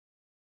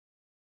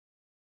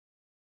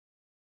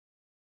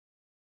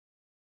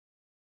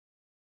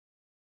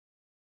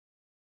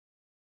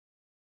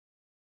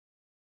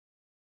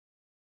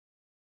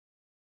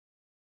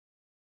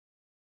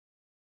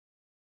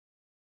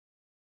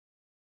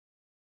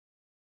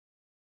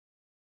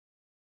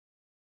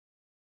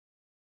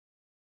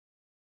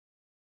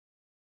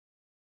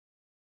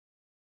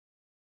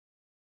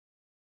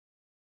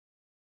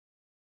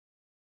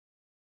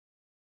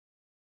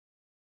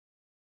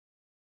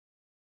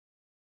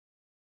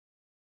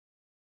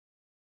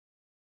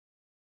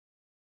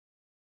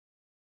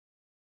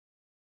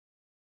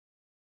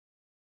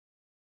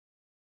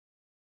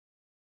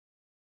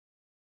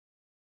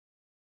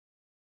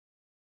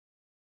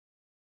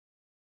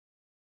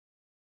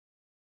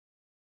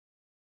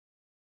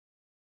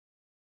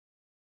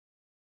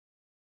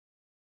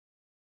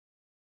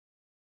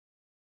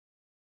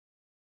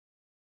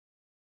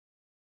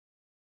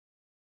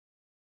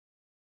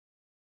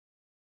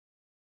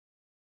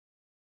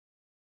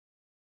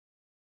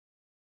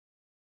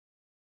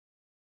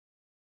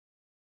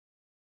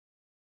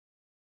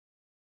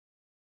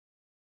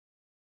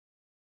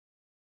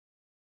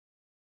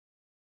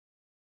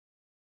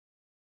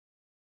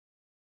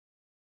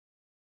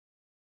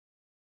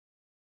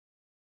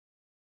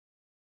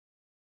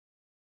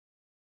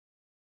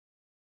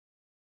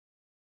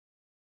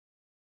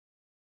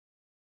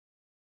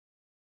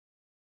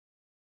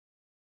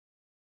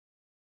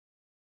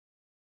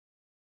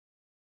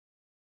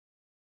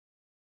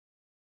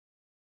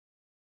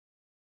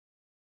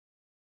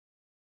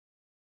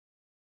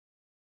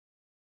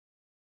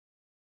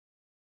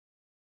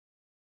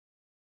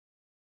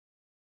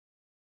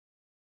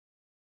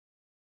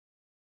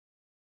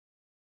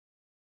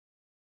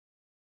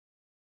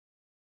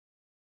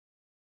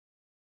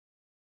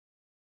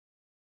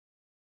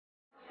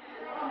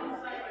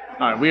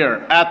All right, we are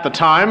at the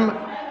time,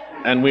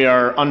 and we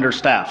are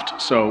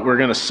understaffed, so we're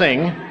going to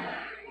sing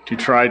to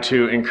try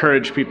to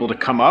encourage people to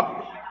come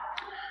up.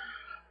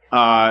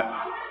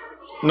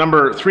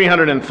 Number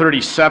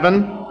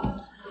 337,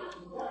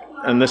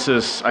 and this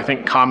is, I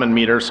think, common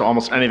meter, so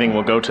almost anything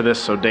will go to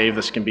this. So Dave,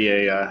 this can be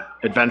a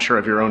adventure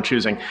of your own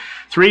choosing.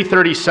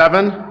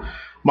 337,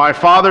 my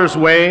Father's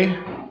way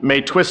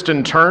may twist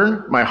and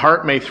turn, my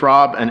heart may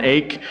throb and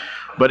ache,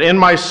 but in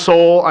my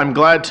soul I'm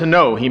glad to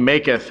know he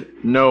maketh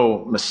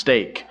no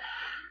mistake.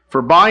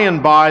 For by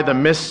and by the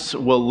mists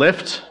will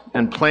lift,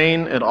 and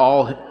plain it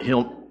all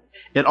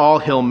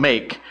he'll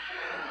make.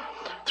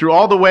 Through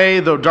all the way,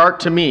 though dark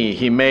to me,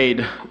 he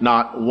made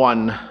not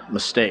one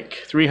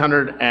mistake.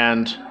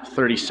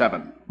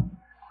 337.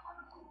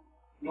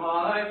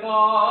 My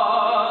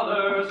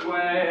Father's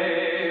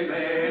way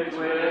may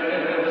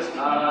twist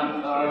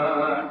and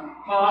turn,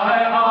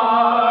 my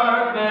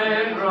heart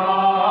may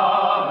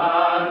throb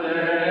and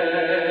ache,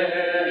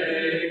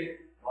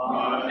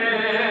 but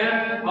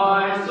in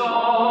my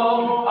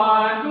soul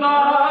I'm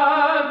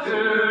glad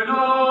to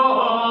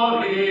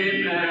know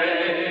he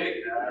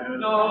maketh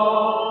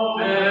no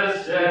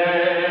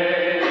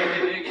mistake.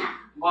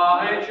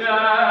 My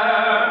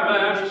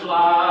cherished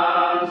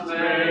lands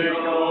may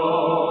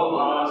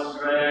go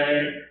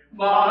astray,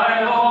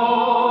 my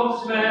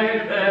hopes may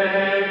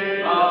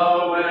fade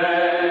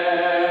away,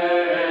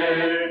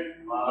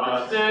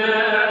 but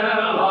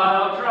still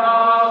I'll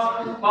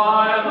trust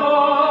my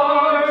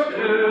Lord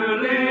to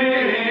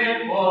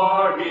lead,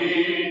 for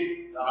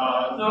he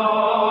doth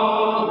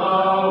know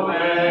the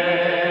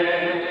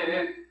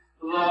way.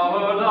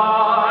 Though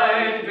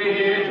night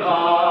be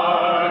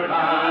dark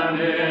and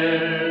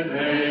it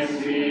may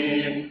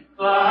seem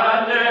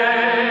that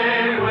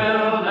day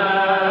will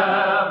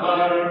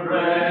never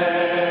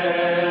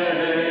break,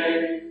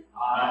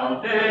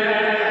 I'll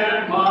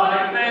bid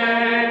my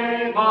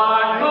faith,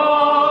 my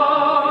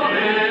hope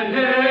in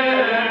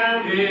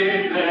him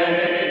he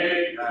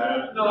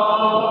maketh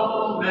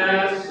no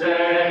mistake.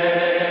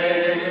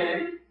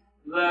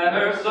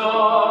 There's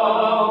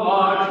so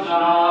much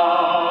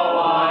now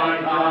I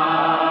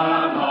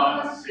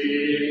cannot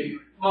see,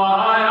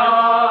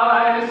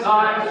 my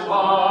eyesight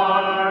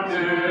far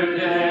too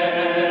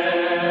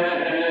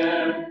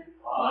dim.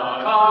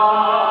 But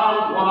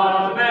come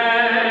what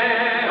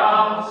may,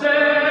 I'll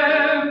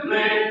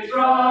simply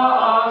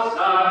trust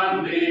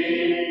and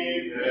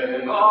leave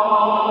it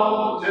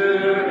all to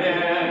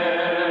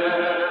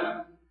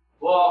him.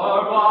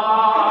 For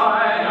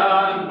by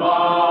and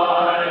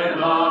by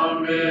the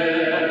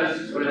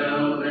mist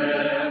will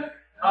lift,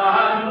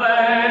 and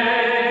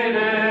plain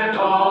it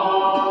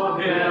all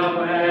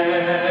he'll make.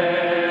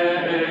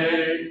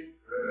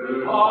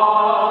 Through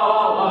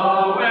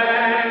all the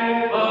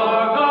way, the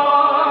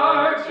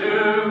dark to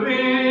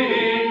me,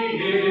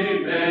 he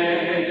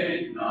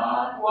made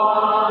not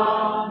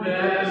one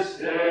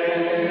mistake.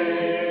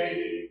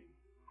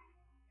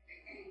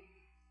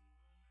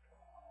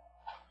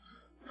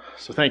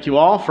 So thank you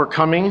all for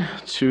coming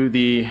to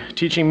the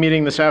teaching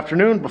meeting this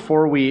afternoon.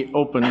 Before we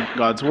open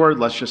God's Word,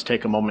 let's just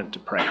take a moment to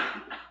pray.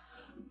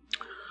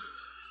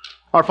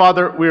 Our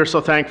Father, we are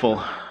so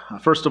thankful,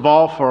 first of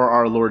all, for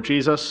our Lord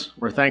Jesus.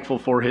 We're thankful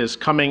for his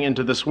coming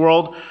into this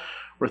world.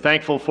 We're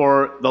thankful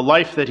for the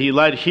life that he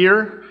led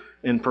here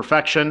in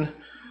perfection.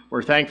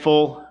 We're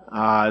thankful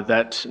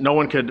that no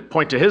one could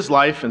point to his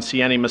life and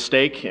see any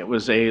mistake. It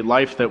was a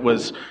life that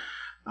was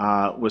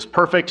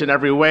perfect in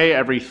every way,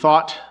 every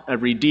thought,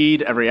 every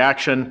deed, every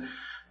action,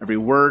 every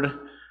word.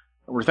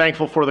 We're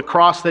thankful for the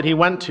cross that he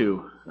went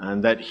to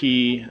and that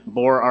he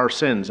bore our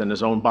sins in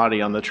his own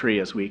body on the tree,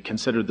 as we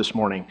considered this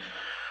morning.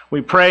 We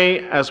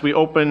pray as we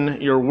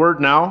open your word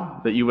now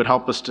that you would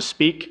help us to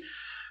speak,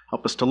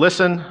 help us to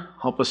listen,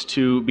 help us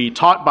to be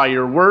taught by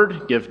your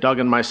word. Give Doug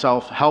and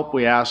myself help,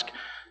 we ask,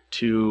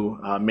 to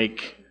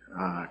make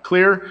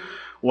clear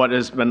what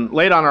has been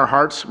laid on our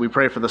hearts. We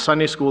pray for the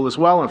Sunday school as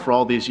well, and for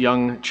all these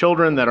young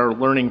children that are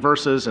learning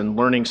verses and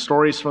learning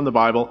stories from the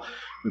Bible.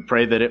 We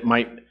pray that it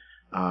might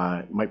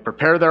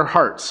prepare their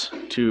hearts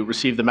to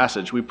receive the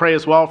message. We pray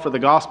as well for the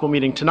gospel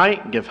meeting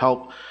tonight. Give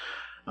help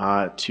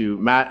to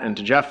Matt and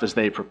to Jeff as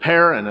they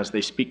prepare and as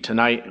they speak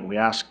tonight. And we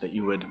ask that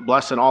you would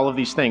bless in all of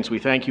these things. We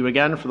thank you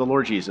again for the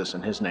Lord Jesus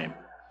in his name.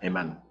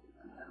 Amen.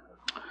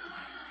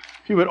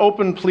 If you would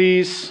open,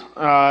 please,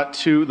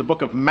 to the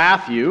book of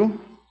Matthew,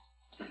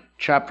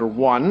 chapter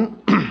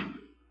 1.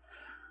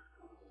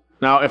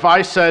 Now, if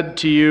I said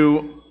to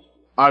you,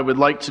 I would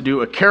like to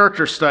do a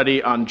character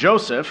study on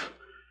Joseph,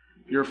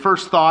 your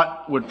first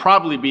thought would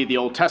probably be the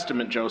Old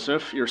Testament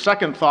Joseph. Your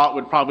second thought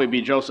would probably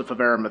be Joseph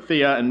of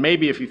Arimathea, and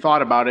maybe if you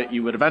thought about it,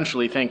 you would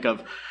eventually think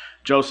of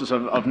Joseph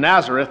of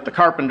Nazareth, the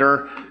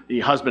carpenter,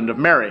 the husband of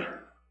Mary.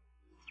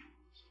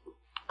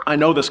 I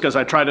know this because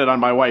I tried it on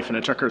my wife, and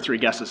it took her 3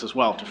 guesses as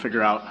well to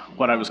figure out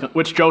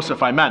which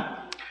Joseph I meant.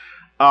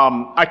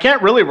 I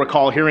can't really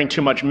recall hearing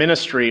too much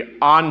ministry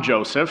on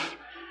Joseph.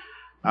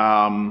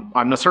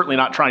 I'm certainly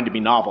not trying to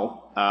be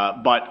novel,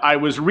 but I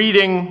was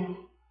reading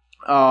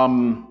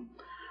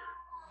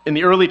in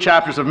the early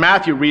chapters of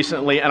Matthew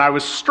recently, and I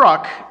was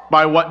struck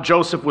by what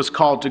Joseph was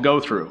called to go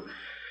through.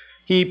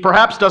 He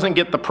perhaps doesn't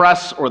get the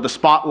press or the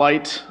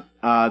spotlight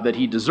that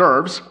he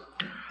deserves.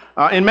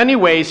 In many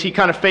ways, he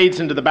kind of fades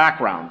into the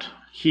background.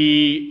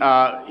 He's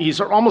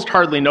almost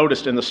hardly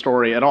noticed in the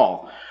story at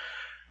all.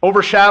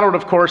 Overshadowed,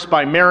 of course,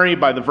 by Mary,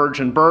 by the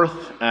virgin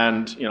birth,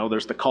 and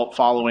there's the cult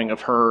following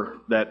of her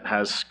that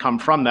has come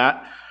from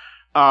that.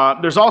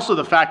 There's also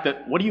the fact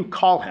that, what do you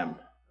call him?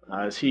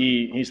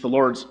 He's the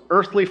Lord's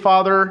earthly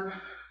father?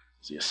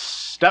 Is he a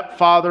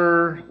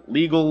stepfather,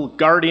 legal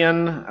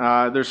guardian?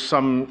 There's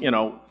some,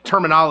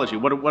 terminology.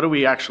 What do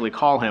we actually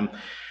call him?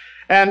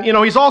 And,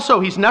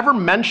 he's never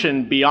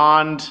mentioned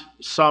beyond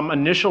some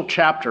initial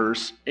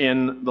chapters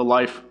in the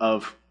life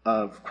of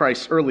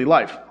Christ's early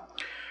life,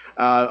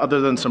 other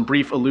than some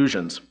brief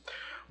allusions.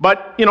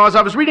 But, as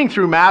I was reading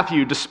through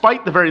Matthew,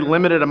 despite the very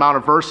limited amount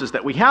of verses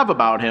that we have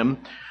about him,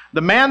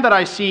 the man that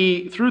I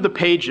see through the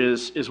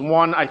pages is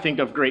one, I think,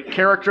 of great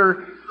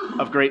character,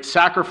 of great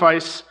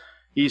sacrifice.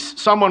 He's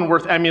someone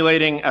worth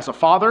emulating as a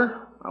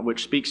father,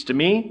 which speaks to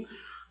me.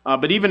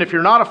 But even if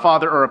you're not a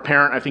father or a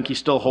parent, I think he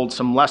still holds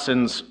some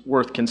lessons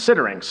worth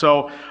considering.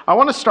 So I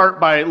want to start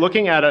by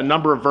looking at a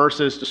number of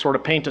verses to sort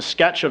of paint a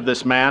sketch of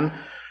this man.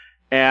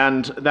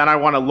 And then I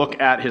want to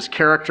look at his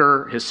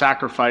character, his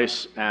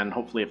sacrifice, and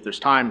hopefully, if there's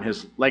time,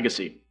 his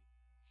legacy.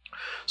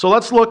 So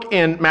let's look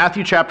in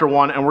Matthew chapter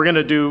 1, and we're going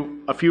to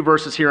do a few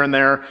verses here and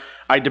there.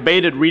 I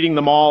debated reading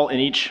them all in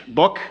each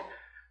book,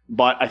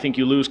 but I think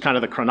you lose kind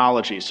of the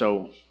chronology,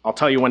 so I'll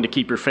tell you when to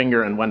keep your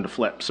finger and when to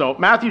flip. So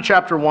Matthew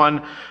chapter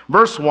 1,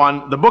 verse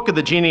 1, the book of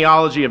the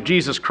genealogy of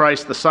Jesus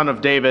Christ, the son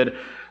of David,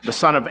 the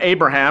son of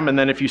Abraham. And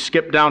then if you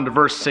skip down to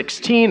verse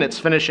 16, it's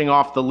finishing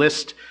off the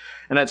list,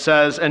 and it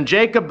says, "And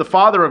Jacob, the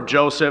father of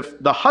Joseph,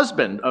 the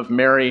husband of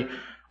Mary,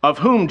 of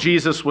whom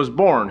Jesus was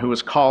born, who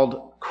is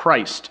called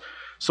Christ."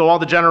 So all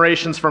the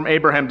generations from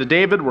Abraham to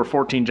David were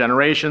 14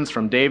 generations,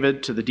 from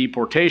David to the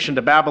deportation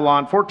to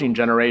Babylon, 14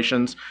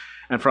 generations,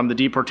 and from the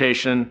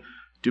deportation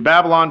to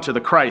Babylon to the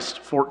Christ,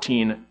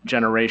 14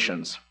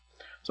 generations.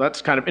 So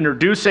that's kind of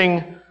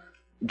introducing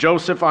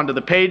Joseph onto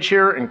the page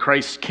here in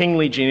Christ's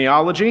kingly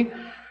genealogy.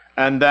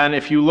 And then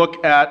if you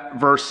look at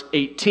verse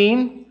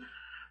 18,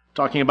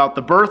 talking about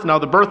the birth. Now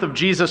the birth of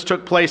Jesus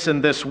took place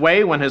in this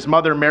way: when his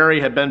mother Mary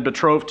had been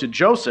betrothed to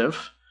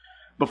Joseph,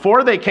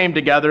 before they came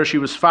together, she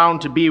was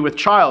found to be with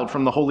child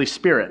from the Holy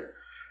Spirit.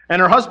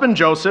 And her husband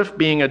Joseph,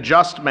 being a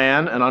just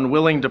man and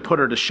unwilling to put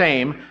her to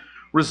shame,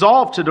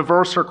 resolved to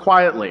divorce her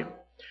quietly.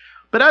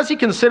 But as he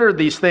considered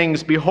these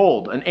things,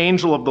 behold, an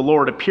angel of the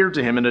Lord appeared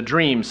to him in a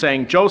dream,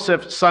 saying,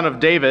 "Joseph, son of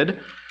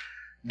David,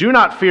 do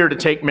not fear to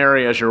take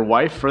Mary as your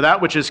wife, for that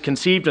which is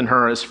conceived in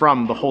her is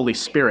from the Holy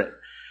Spirit.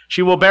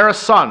 She will bear a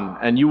son,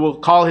 and you will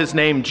call his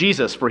name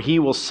Jesus, for he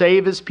will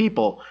save his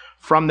people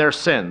from their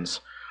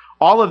sins."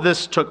 All of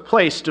this took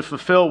place to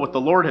fulfill what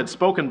the Lord had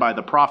spoken by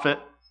the prophet.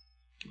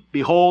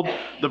 "Behold,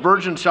 the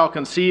virgin shall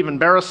conceive and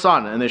bear a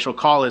son, and they shall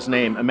call his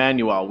name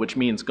Emmanuel," which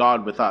means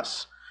God with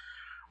us.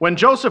 When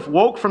Joseph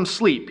woke from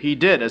sleep, he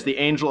did as the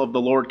angel of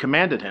the Lord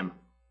commanded him.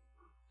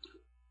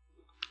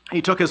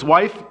 He took his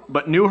wife,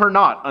 but knew her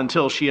not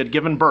until she had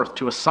given birth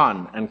to a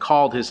son, and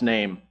called his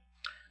name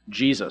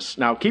Jesus.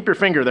 Now keep your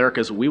finger there,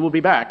 because we will be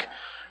back.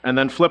 And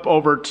then flip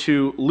over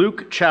to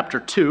Luke chapter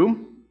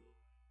 2.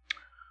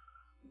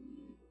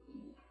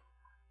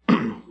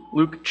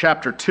 Luke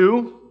chapter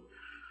 2,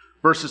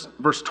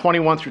 verse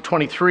 21 through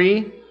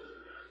 23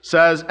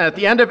 says, "At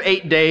the end of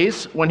 8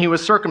 days, when he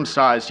was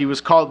circumcised, he was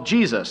called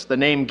Jesus, the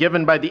name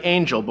given by the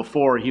angel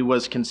before he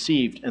was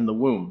conceived in the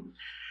womb.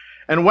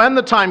 And when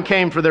the time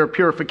came for their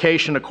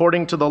purification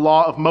according to the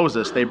law of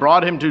Moses, they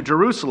brought him to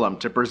Jerusalem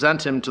to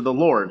present him to the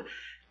Lord.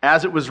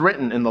 As it was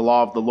written in the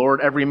law of the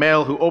Lord, every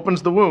male who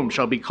opens the womb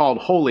shall be called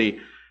holy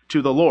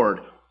to the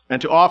Lord,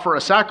 and to offer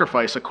a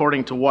sacrifice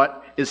according to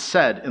what is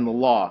said in the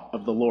law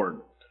of the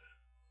Lord."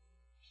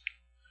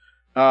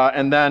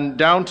 And then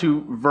down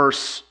to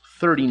verse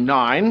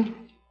 39,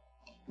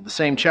 the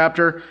same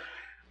chapter.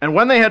 "And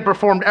when they had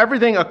performed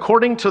everything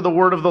according to the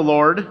word of the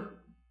Lord,"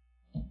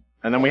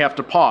 and then we have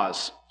to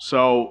pause.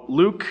 So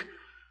Luke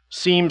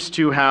seems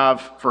to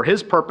have, for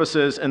his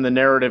purposes in the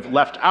narrative,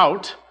 left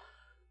out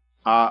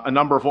a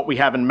number of what we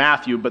have in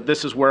Matthew, but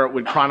this is where it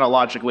would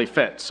chronologically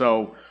fit.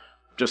 So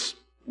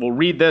we'll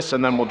read this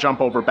and then we'll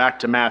jump over back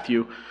to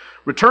Matthew.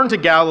 "Returned to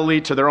Galilee,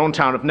 to their own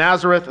town of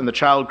Nazareth, and the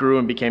child grew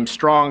and became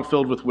strong,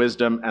 filled with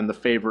wisdom, and the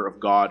favor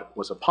of God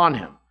was upon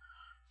him."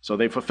 So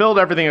they fulfilled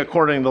everything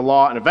according to the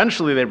law, and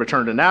eventually they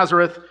returned to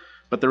Nazareth,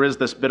 but there is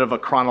this bit of a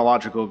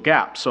chronological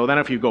gap. So then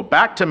if you go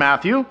back to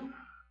Matthew,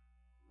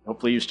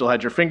 hopefully you still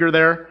had your finger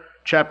there,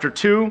 chapter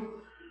 2,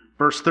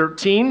 verse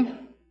 13.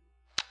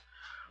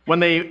 "When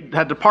they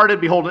had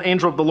departed, behold, an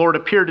angel of the Lord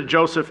appeared to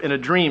Joseph in a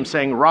dream,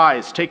 saying,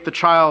 'Rise, take the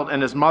child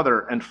and his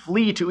mother, and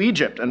flee to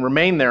Egypt, and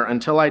remain there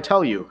until I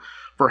tell you.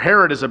 For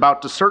Herod is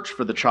about to search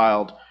for the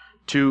child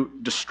to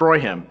destroy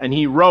him.' And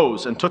he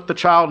rose and took the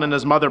child and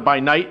his mother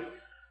by night,"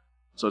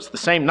 so it's the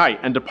same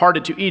night, "and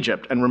departed to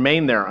Egypt, and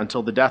remained there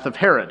until the death of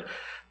Herod.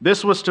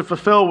 This was to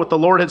fulfill what the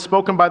Lord had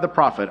spoken by the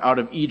prophet, out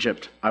of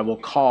Egypt I will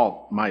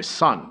call my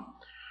son.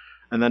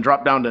 And then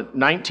drop down to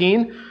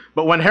 19.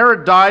 But when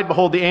Herod died,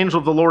 behold, the angel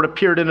of the Lord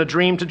appeared in a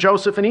dream to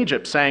Joseph in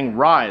Egypt, saying,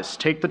 Rise,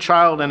 take the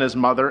child and his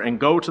mother, and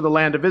go to the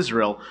land of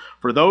Israel,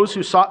 for those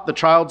who sought the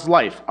child's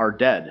life are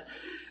dead.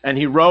 And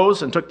he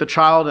rose and took the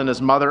child and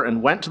his mother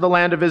and went to the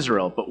land of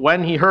Israel. But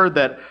when he heard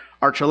that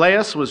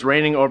Archelaus was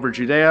reigning over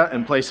Judea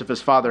in place of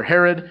his father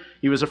Herod,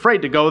 he was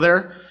afraid to go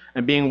there.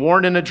 And being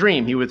warned in a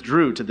dream, he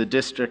withdrew to the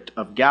district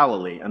of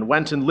Galilee and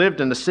went and lived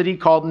in a city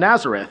called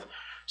Nazareth,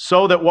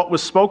 so that what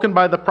was spoken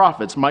by the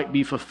prophets might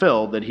be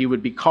fulfilled, that he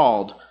would be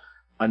called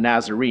a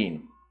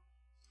Nazarene.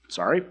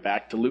 Sorry,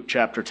 back to Luke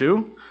chapter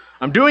 2.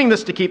 I'm doing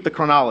this to keep the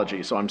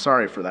chronology, so I'm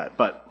sorry for that.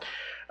 But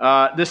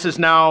this is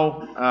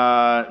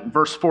now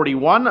verse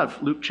 41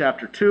 of Luke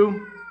chapter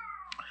 2.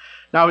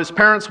 Now his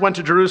parents went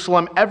to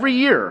Jerusalem every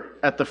year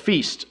at the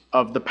feast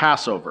of the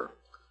Passover.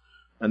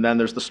 And then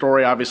there's the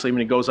story, obviously, when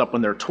he goes up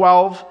when they're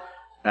 12,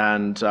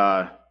 and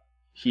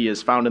he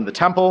is found in the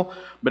temple.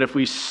 But if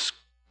we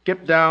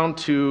skip down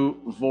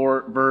to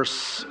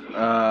verse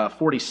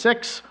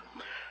 46,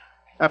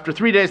 after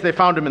 3 days they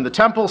found him in the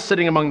temple,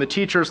 sitting among the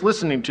teachers,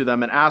 listening to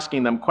them and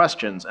asking them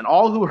questions. And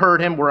all who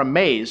heard him were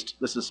amazed,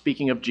 this is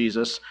speaking of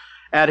Jesus,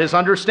 at his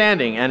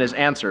understanding and his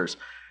answers.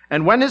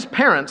 And when his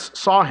parents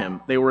saw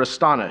him, they were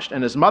astonished.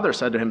 And his mother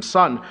said to him,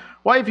 Son,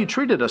 why have you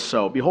treated us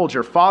so? Behold,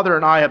 your father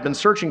and I have been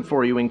searching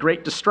for you in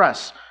great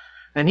distress.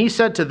 And he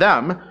said to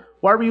them,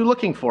 Why were you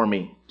looking for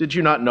me? Did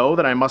you not know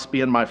that I must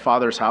be in my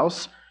father's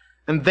house?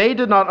 And they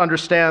did not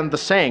understand the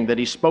saying that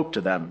he spoke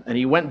to them. And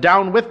he went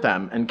down with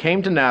them and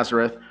came to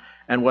Nazareth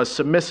and was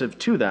submissive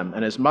to them.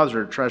 And his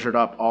mother treasured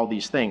up all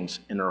these things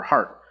in her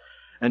heart.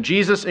 And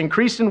Jesus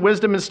increased in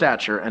wisdom and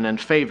stature and in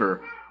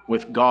favor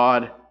with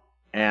God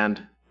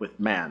and with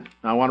man.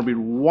 Now I want to read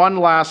one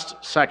last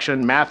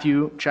section,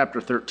 Matthew chapter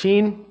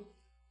 13.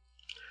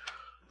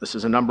 This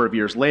is a number of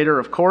years later,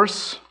 of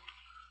course,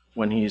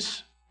 when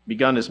he's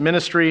begun his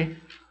ministry.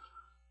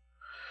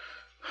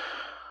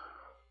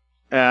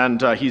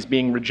 And he's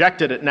being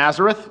rejected at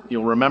Nazareth.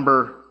 You'll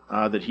remember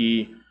that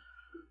he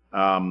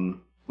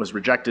was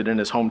rejected in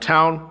his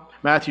hometown.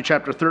 Matthew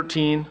chapter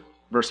 13,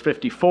 verse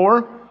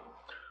 54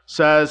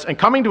 says, And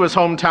coming to his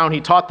hometown,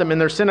 he taught them in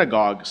their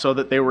synagogue, so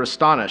that they were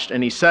astonished.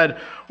 And he said,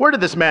 Where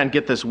did this man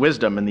get this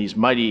wisdom and these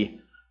mighty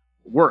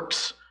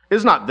works?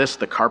 Is not this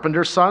the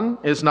carpenter's son?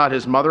 Is not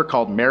his mother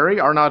called Mary?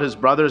 Are not his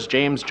brothers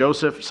James,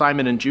 Joseph,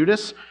 Simon, and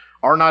Judas?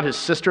 Are not his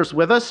sisters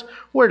with us?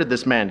 Where did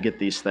this man get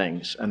these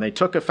things? And they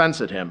took offense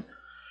at him.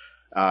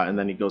 And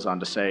then he goes on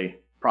to say,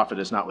 Prophet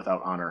is not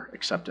without honor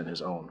except in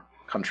his own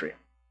country.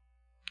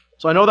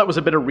 So I know that was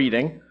a bit of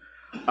reading.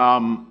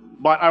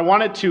 But I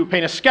wanted to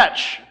paint a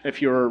sketch,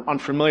 if you're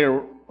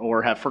unfamiliar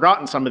or have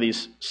forgotten some of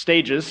these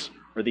stages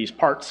or these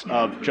parts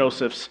of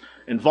Joseph's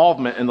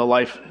involvement in the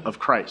life of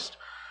Christ.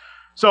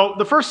 So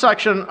the first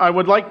section, I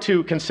would like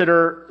to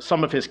consider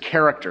some of his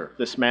character,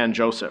 this man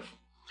Joseph.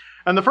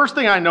 And the first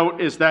thing I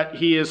note is that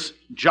he is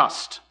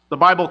just. The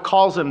Bible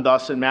calls him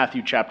thus in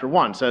Matthew chapter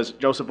 1, says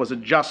Joseph was a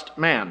just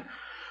man.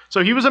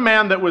 So he was a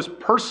man that was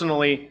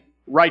personally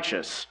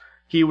righteous.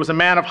 He was a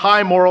man of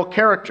high moral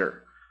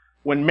character.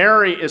 When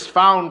Mary is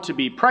found to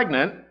be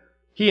pregnant,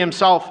 he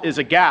himself is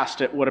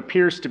aghast at what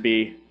appears to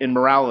be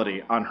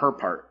immorality on her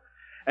part,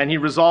 and he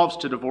resolves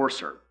to divorce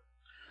her.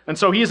 And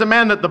so he is a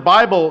man that the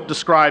Bible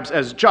describes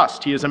as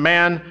just. He is a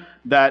man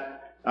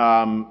that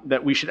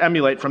we should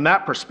emulate from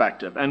that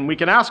perspective. And we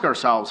can ask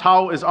ourselves,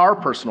 how is our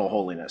personal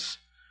holiness?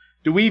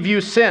 Do we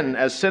view sin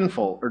as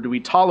sinful, or do we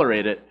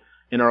tolerate it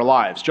in our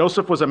lives?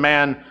 Joseph was a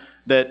man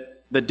that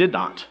did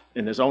not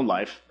in his own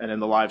life and in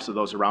the lives of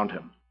those around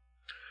him.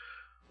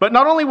 But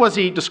not only was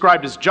he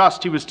described as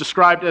just, he was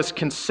described as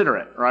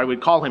considerate, or I would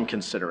call him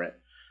considerate.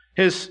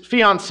 His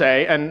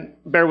fiancée, and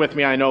bear with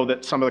me, I know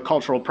that some of the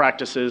cultural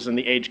practices and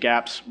the age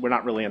gaps we're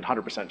not really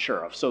 100%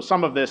 sure of. So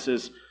some of this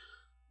is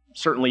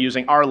certainly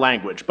using our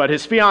language. But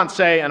his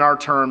fiancée, in our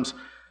terms,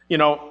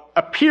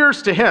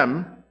 appears to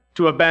him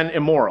to have been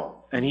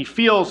immoral. And he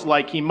feels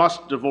like he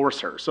must divorce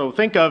her. So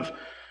think of,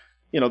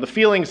 the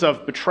feelings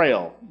of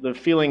betrayal, the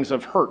feelings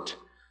of hurt,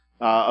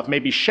 of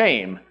maybe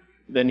shame.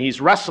 Then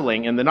he's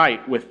wrestling in the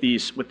night with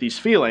these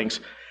feelings.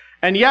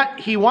 And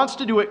yet he wants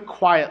to do it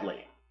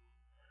quietly,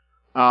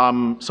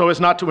 so as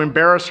not to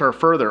embarrass her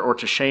further or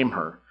to shame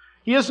her.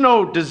 He has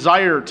no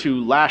desire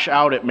to lash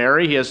out at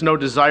Mary. He has no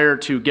desire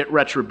to get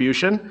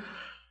retribution.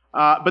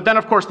 But then,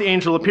 of course, the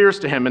angel appears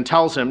to him and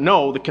tells him,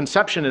 no, the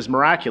conception is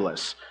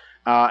miraculous.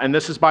 And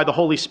this is by the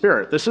Holy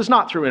Spirit. This is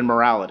not through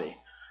immorality.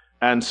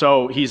 And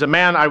so he's a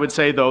man, I would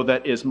say, though,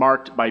 that is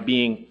marked by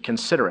being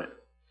considerate.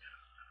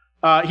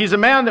 He's a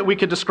man that we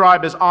could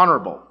describe as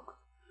honorable.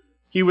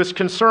 He was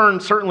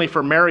concerned certainly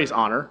for Mary's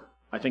honor.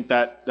 I think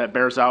that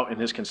bears out in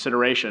his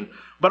consideration,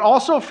 but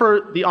also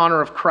for the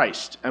honor of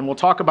Christ. And we'll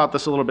talk about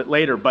this a little bit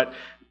later, but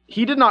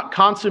he did not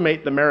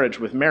consummate the marriage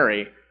with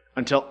Mary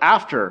until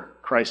after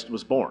Christ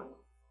was born.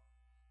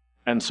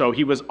 And so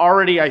he was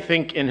already, I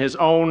think, in his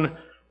own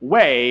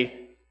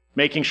way,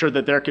 making sure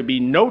that there could be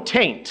no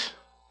taint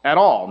at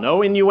all.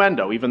 No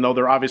innuendo, even though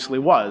there obviously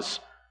was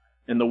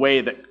in the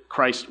way that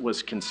Christ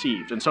was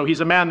conceived. And so he's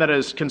a man that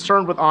is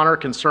concerned with honor,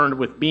 concerned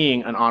with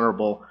being an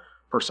honorable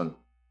person.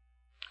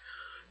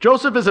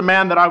 Joseph is a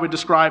man that I would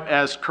describe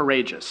as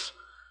courageous.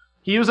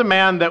 He was a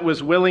man that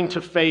was willing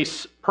to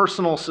face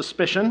personal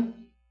suspicion,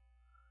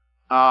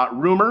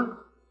 rumor,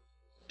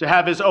 to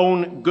have his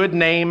own good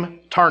name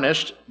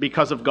tarnished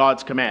because of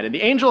God's command. And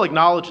the angel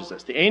acknowledges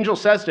this. The angel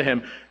says to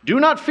him, "Do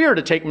not fear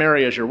to take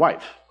Mary as your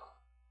wife."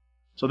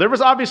 So there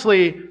was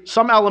obviously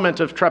some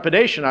element of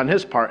trepidation on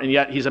his part, and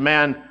yet he's a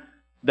man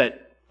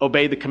that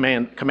obeyed the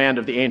command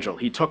of the angel.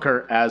 He took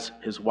her as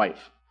his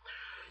wife.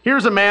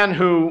 Here's a man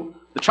who,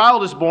 the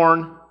child is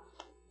born,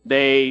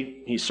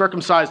 he's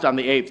circumcised on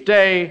the 8th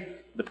day,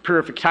 the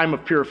time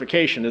of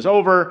purification is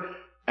over,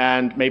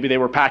 and maybe they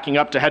were packing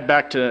up to head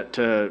back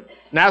to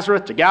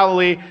Nazareth, to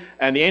Galilee,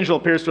 and the angel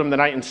appears to him in the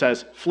night and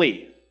says,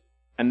 "Flee."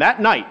 And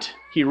that night,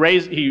 he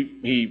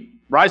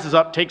rises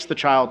up, takes the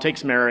child,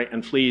 takes Mary,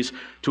 and flees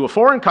to a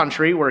foreign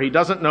country where he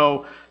doesn't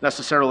know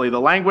necessarily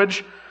the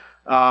language.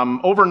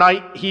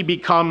 Overnight, he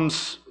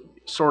becomes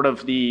sort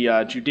of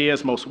the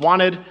Judea's most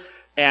wanted,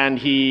 and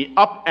he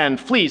up and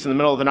flees in the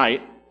middle of the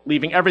night,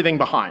 leaving everything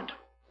behind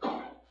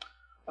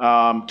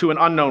to an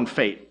unknown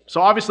fate. So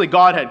obviously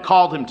God had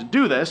called him to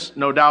do this.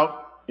 No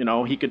doubt,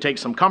 he could take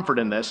some comfort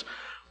in this.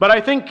 But I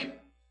think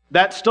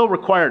that still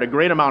required a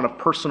great amount of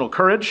personal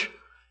courage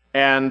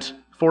and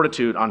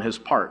fortitude on his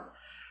part.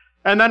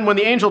 And then when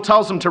the angel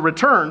tells him to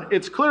return,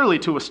 it's clearly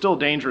to a still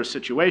dangerous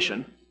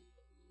situation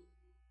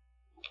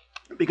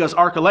because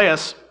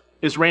Archelaus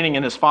is reigning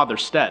in his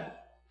father's stead.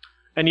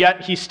 And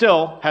yet he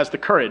still has the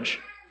courage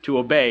to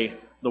obey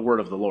the word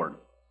of the Lord.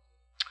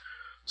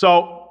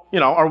 So,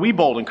 are we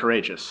bold and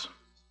courageous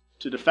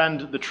to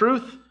defend the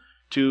truth,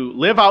 to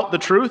live out the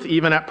truth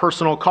even at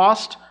personal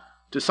cost,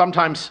 to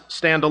sometimes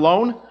stand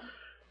alone?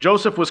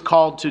 Joseph was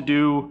called to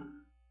do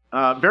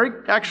very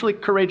actually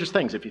courageous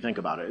things if you think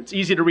about it. It's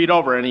easy to read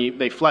over, and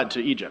they fled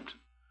to Egypt.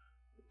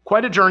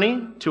 Quite a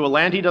journey to a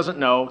land he doesn't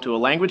know, to a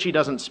language he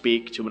doesn't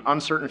speak, to an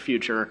uncertain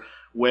future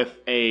with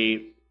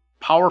a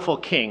powerful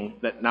king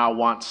that now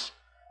wants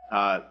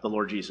the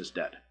Lord Jesus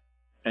dead.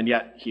 And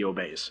yet he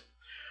obeys.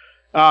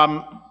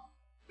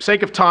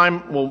 Sake of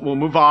time, we'll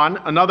move on.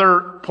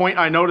 Another point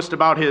I noticed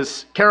about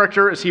his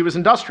character is he was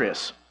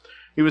industrious.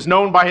 He was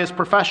known by his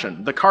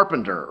profession, the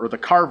carpenter or the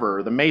carver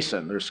or the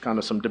mason. There's kind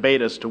of some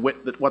debate as to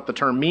what the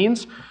term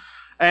means.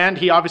 And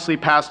he obviously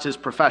passed his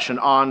profession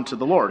on to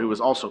the Lord, who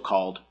was also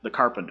called the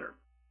carpenter.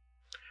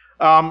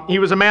 He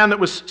was a man that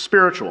was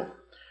spiritual.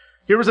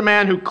 Here was a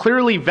man who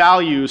clearly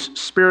values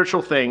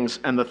spiritual things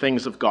and the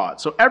things of God.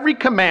 So every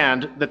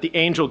command that the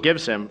angel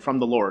gives him from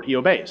the Lord, he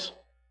obeys.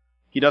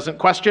 He doesn't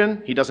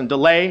question, he doesn't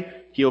delay,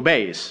 he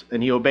obeys,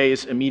 and he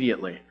obeys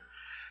immediately.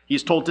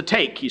 He's told to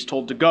take, he's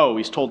told to go,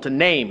 he's told to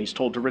name, he's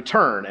told to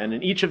return, and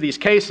in each of these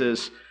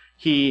cases,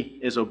 he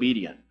is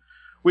obedient.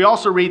 We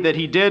also read that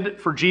he did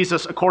for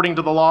Jesus according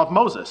to the law of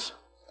Moses,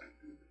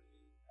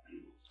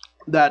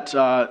 that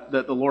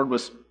the Lord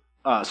was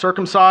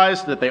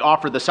circumcised, that they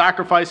offered the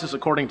sacrifices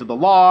according to the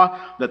law,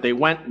 that they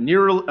went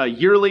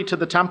yearly to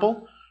the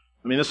temple.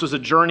 I mean, this was a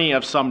journey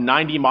of some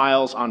 90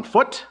 miles on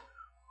foot,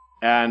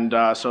 and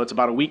so it's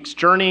about a week's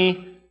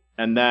journey,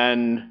 and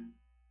then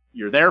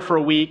you're there for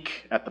a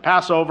week at the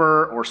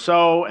Passover or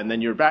so, and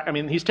then you're back. I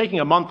mean, he's taking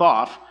a month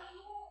off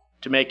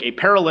to make a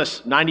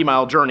perilous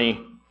 90-mile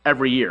journey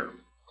every year.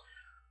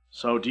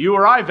 So do you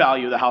or I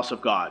value the house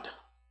of God?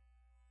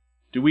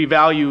 Do we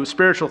value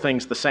spiritual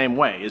things the same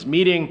way? Is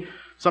meeting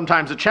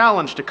sometimes a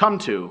challenge to come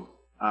to?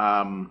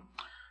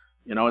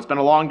 It's been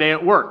a long day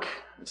at work.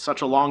 It's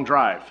such a long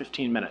drive,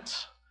 15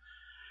 minutes.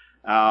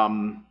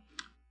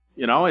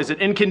 Is it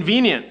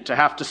inconvenient to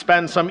have to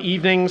spend some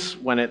evenings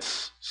when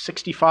it's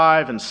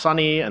 65 and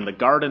sunny and the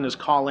garden is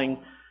calling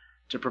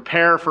to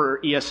prepare for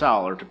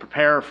ESL or to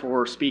prepare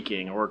for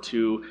speaking or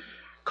to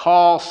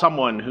call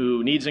someone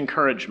who needs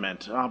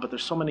encouragement? But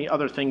there's so many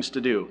other things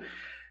to do.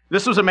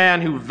 This was a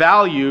man who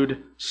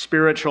valued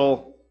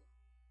spiritual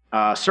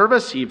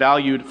service. He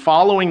valued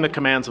following the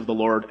commands of the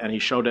Lord, and he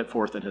showed it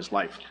forth in his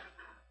life.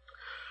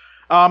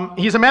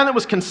 He's a man that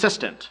was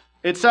consistent.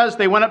 It says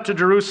they went up to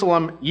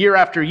Jerusalem year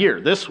after year.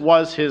 This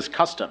was his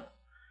custom.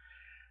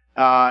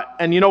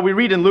 We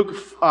read in Luke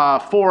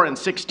 4 and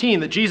 16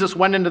 that Jesus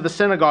went into the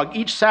synagogue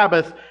each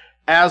Sabbath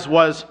as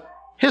was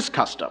his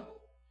custom.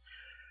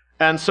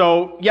 And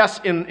so, yes,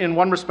 in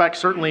one respect,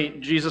 certainly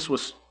Jesus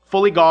was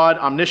fully God,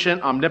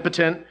 omniscient,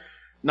 omnipotent,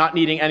 not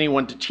needing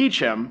anyone to teach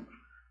him.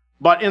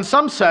 But in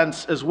some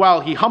sense as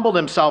well, he humbled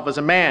himself as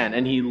a man,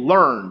 and he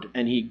learned,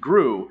 and he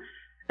grew.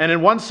 And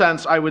in one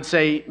sense, I would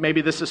say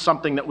maybe this is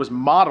something that was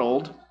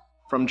modeled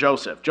from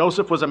Joseph.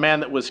 Joseph was a man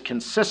that was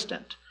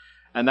consistent,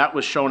 and that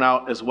was shown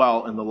out as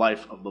well in the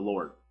life of the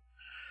Lord.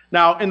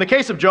 Now, in the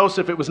case of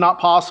Joseph, it was not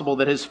possible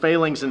that his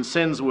failings and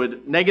sins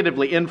would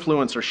negatively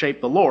influence or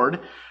shape the Lord.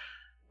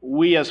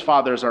 We as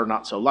fathers are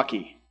not so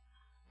lucky.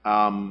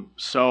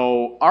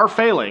 So our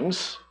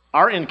failings,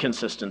 our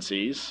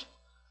inconsistencies,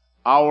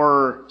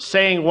 our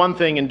saying one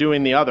thing and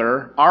doing the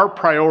other, our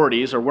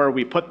priorities or where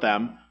we put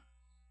them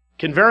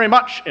can very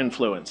much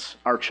influence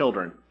our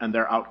children and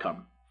their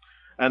outcome.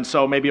 And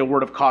so maybe a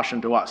word of caution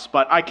to us.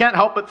 But I can't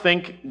help but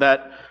think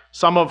that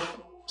some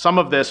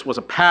of this was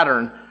a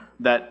pattern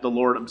that the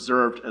Lord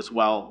observed as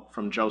well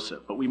from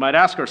Joseph. But we might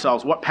ask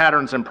ourselves, what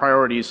patterns and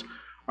priorities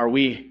are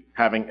we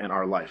having in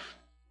our life?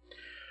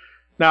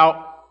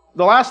 Now,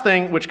 the last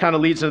thing, which kind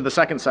of leads into the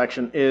second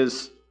section,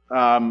 is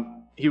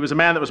he was a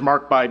man that was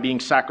marked by being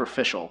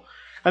sacrificial.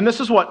 And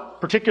this is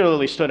what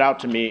particularly stood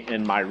out to me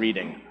in my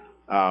reading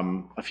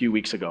a few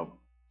weeks ago.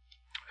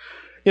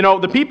 You know,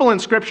 the people in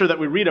Scripture that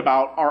we read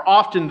about are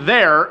often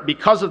there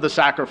because of the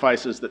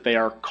sacrifices that they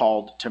are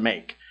called to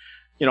make.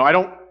 You know,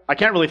 I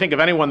can't really think of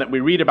anyone that we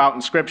read about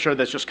in Scripture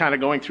that's just kind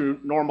of going through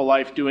normal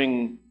life,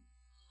 doing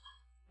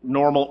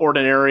normal,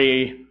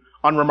 ordinary,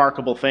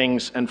 unremarkable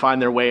things and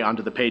find their way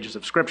onto the pages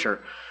of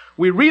Scripture.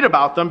 We read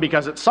about them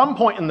because at some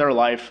point in their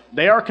life,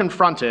 they are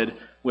confronted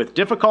with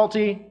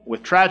difficulty,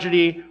 with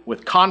tragedy,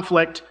 with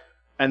conflict,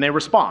 and they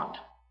respond.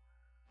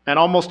 And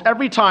almost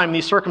every time,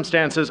 these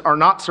circumstances are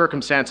not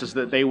circumstances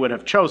that they would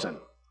have chosen.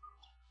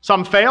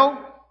 Some fail,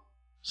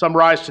 some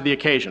rise to the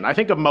occasion. I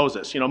think of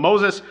Moses. You know,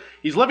 Moses,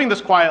 he's living this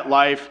quiet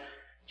life.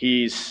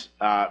 He's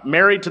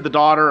married to the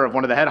daughter of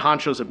one of the head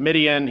honchos of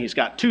Midian. He's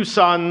got 2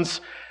 sons.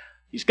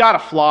 He's got a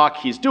flock.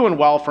 He's doing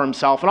well for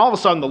himself. And all of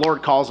a sudden, the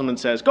Lord calls him and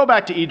says, go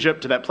back to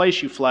Egypt, to that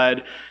place you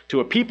fled,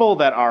 to a people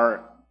that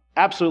are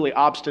absolutely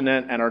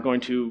obstinate and are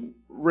going to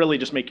really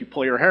just make you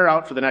pull your hair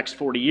out for the next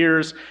 40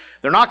 years.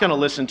 They're not going to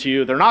listen to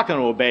you. They're not going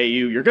to obey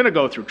you. You're going to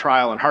go through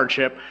trial and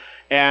hardship.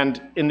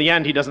 And in the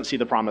end, he doesn't see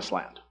the promised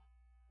land.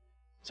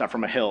 Except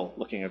from a hill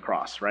looking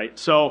across, right?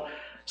 So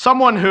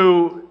someone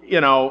who, you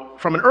know,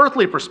 from an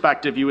earthly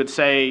perspective, you would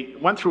say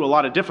went through a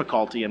lot of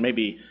difficulty, and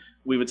maybe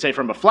we would say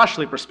from a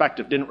fleshly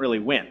perspective didn't really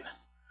win.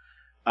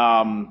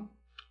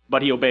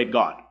 But he obeyed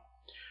God.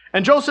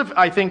 And Joseph,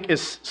 I think,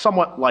 is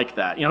somewhat like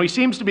that. You know, he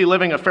seems to be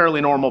living a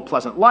fairly normal,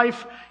 pleasant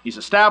life. He's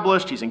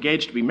established. He's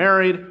engaged to be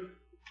married.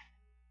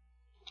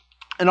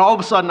 And all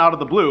of a sudden, out of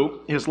the blue,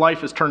 his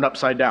life is turned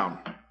upside down.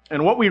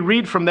 And what we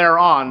read from there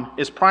on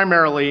is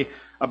primarily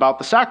about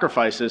the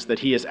sacrifices that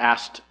he is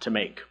asked to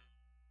make.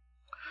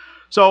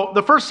 So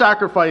the first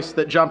sacrifice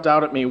that jumped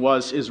out at me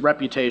was his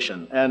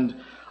reputation. And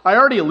I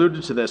already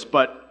alluded to this,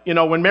 but, you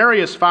know, when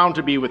Mary is found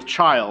to be with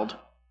child,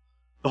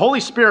 the Holy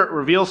Spirit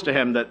reveals to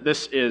him that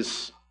this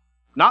is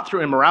not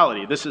through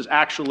immorality. This is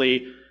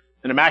actually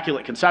an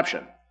immaculate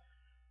conception.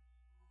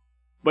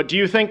 But do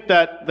you think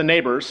that the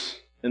neighbors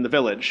in the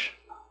village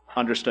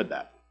understood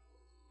that?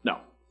 No.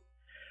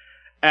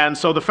 And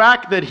so the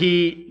fact that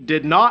he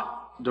did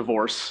not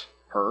divorce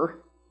her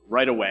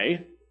right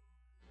away,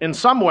 in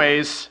some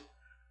ways,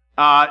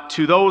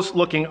 to those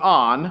looking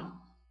on,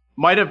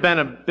 might have been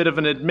a bit of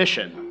an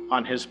admission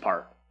on his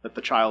part that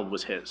the child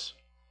was his.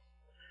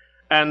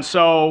 And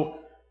so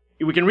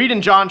we can read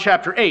in John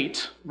chapter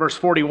 8, verse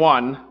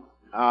 41,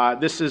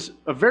 this is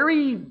a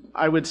very,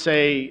 I would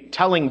say,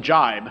 telling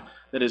jibe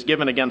that is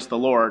given against the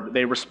Lord.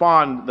 They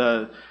respond,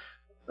 the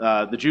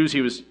Jews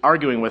he was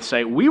arguing with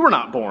say, we were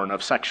not born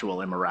of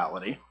sexual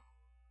immorality.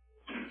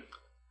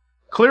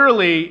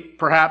 Clearly,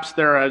 perhaps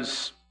there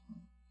is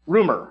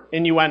rumor,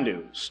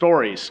 innuendo,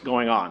 stories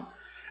going on.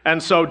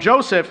 And so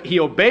Joseph, he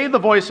obeyed the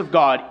voice of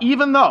God,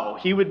 even though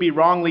he would be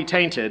wrongly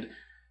tainted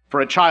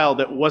for a child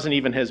that wasn't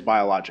even his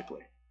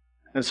biologically.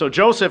 And so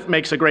Joseph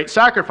makes a great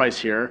sacrifice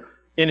here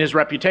in his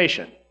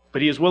reputation,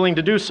 but he is willing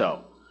to do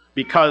so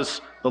because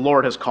the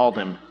Lord has called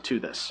him to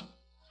this.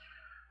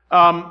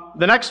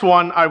 The next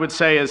one, I would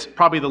say, is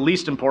probably the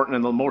least important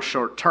in the most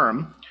short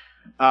term,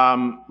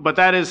 but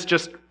that is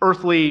just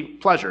earthly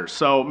pleasures.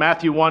 So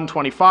Matthew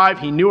 1:25,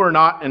 he knew her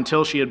not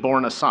until she had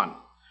borne a son.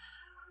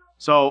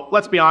 So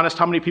let's be honest,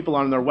 how many people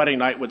on their wedding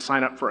night would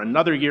sign up for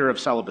another year of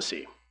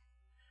celibacy?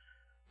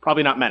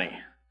 Probably not many.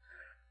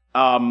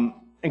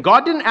 And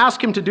God didn't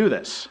ask him to do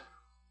this.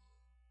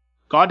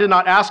 God did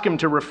not ask him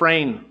to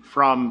refrain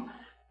from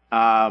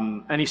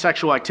any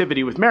sexual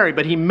activity with Mary,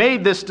 but he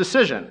made this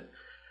decision.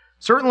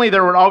 Certainly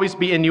there would always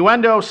be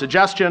innuendo,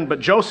 suggestion, but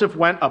Joseph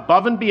went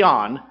above and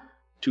beyond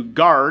to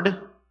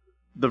guard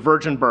the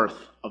virgin birth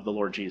of the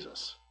Lord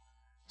Jesus.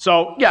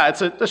 So yeah,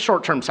 it's a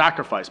short-term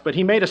sacrifice, but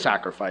he made a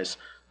sacrifice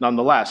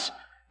nonetheless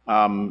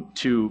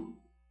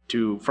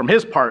to from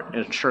his part,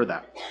 ensure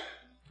that,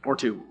 or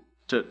to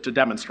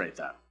demonstrate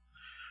that.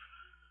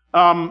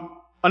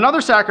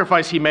 Another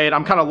sacrifice he made,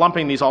 I'm kind of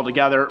lumping these all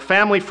together,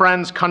 family,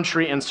 friends,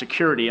 country, and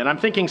security. And I'm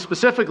thinking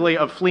specifically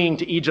of fleeing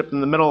to Egypt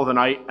in the middle of the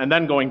night and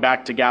then going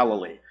back to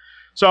Galilee.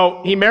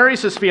 So he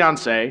marries his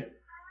fiancée,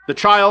 the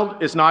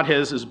child is not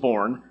his, is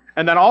born,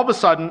 and then all of a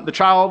sudden, the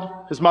child,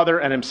 his mother,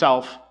 and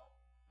himself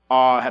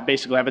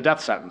basically have a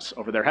death sentence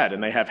over their head,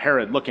 and they have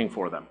Herod looking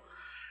for them.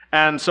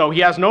 And so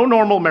he has no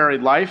normal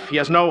married life, he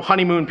has no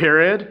honeymoon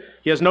period,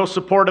 he has no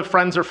support of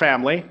friends or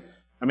family.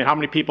 I mean, how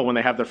many people, when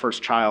they have their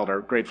first child, are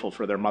grateful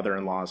for their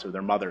mother-in-laws or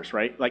their mothers,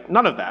 right? Like,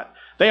 none of that.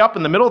 They up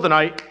in the middle of the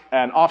night,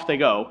 and off they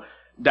go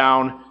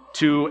down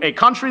to a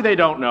country they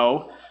don't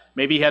know.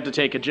 Maybe he had to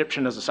take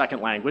Egyptian as a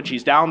second language.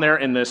 He's down there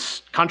in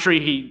this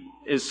country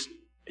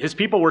his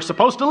people were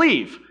supposed to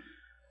leave.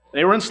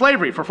 They were in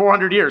slavery for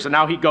 400 years, and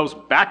now he goes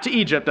back to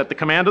Egypt at the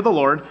command of the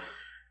Lord.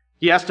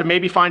 He has to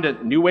maybe find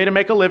a new way to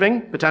make a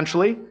living,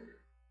 potentially,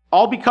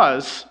 all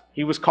because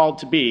he was called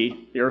to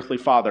be the earthly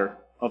father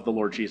of the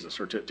Lord Jesus,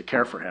 or to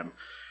care for him.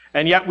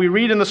 And yet we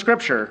read in the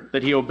scripture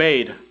that he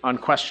obeyed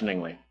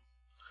unquestioningly.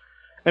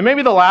 And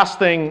maybe the last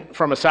thing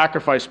from a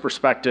sacrifice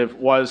perspective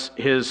was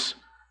his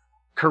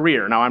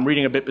career. Now, I'm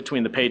reading a bit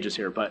between the pages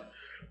here, but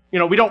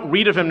we don't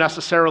read of him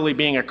necessarily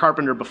being a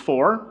carpenter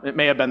before. It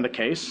may have been the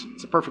case.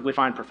 It's a perfectly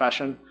fine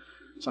profession.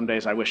 Some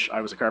days I wish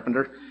I was a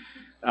carpenter,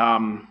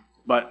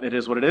 but it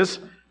is what it is.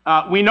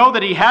 We know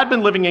that he had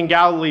been living in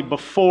Galilee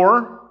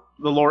before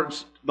the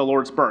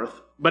Lord's birth,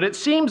 but it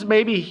seems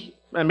maybe,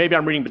 and maybe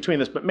I'm reading between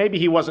this, but maybe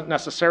he wasn't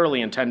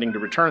necessarily intending to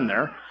return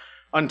there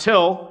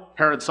until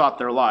Herod sought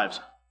their lives.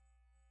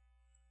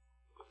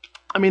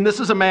 I mean, this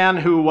is a man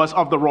who was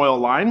of the royal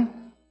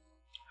line,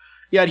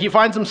 yet he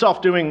finds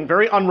himself doing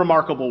very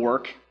unremarkable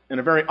work in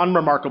a very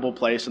unremarkable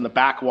place in the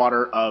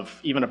backwater of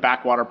even a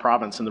backwater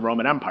province in the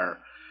Roman Empire.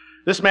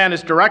 This man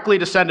is directly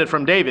descended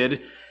from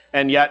David,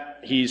 and yet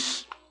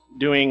he's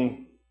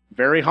doing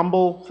very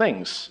humble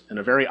things in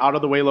a very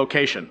out-of-the-way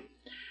location.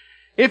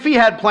 If he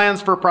had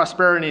plans for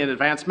prosperity and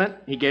advancement,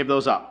 he gave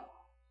those up.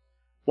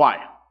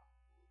 Why?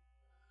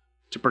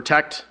 To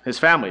protect his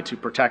family, to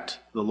protect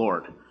the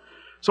Lord.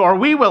 So are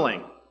we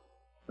willing,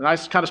 and I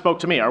kind of spoke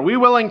to me, are we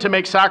willing to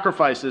make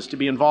sacrifices to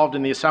be involved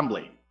in the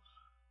assembly?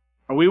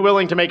 Are we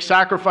willing to make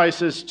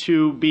sacrifices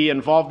to be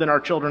involved in our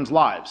children's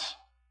lives?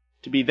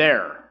 To be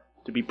there,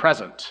 to be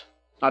present,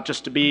 not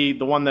just to be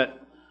the one that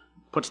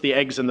puts the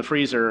eggs in the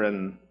freezer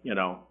and,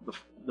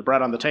 the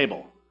bread on the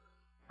table?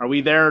 Are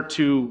we there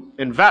to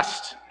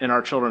invest in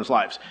our children's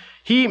lives?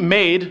 He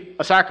made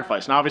a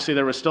sacrifice. Now, obviously,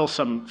 there was still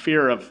some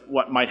fear of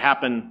what might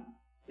happen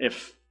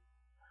if,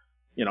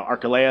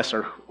 Archelaus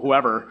or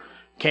whoever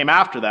came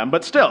after them.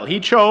 But still, he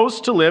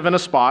chose to live in a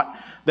spot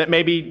that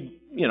maybe,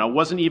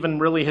 wasn't even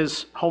really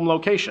his home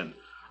location.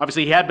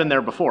 Obviously, he had been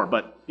there before,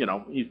 but,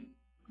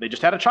 they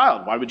just had a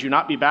child. Why would you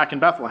not be back in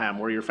Bethlehem,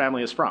 where your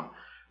family is from?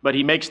 But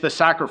he makes the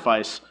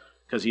sacrifice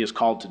because he is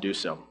called to do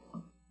so.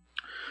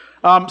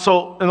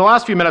 So in the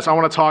last few minutes, I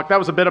want to talk, that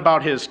was a bit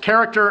about his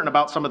character and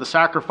about some of the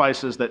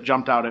sacrifices that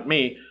jumped out at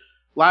me.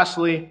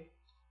 Lastly,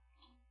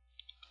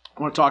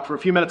 I want to talk for a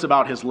few minutes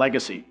about his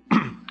legacy.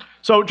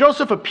 So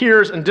Joseph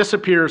appears and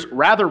disappears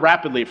rather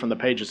rapidly from the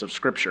pages of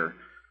Scripture.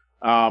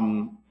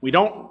 We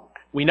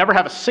never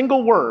have a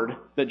single word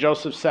that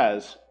Joseph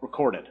says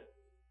recorded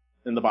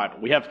in the Bible.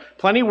 We have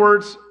plenty of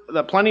words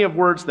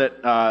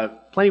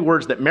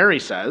that Mary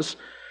says,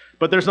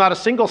 but there's not a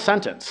single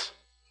sentence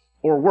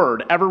or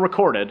word ever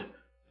recorded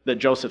that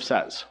Joseph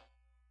says.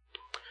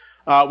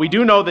 We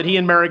do know that he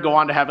and Mary go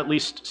on to have at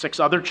least 6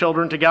 other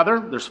children together.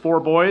 There's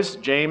 4 boys,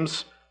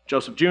 James,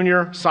 Joseph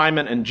Jr.,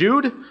 Simon, and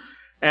Jude,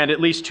 and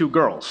at least 2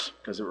 girls,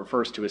 because it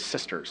refers to his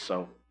sisters,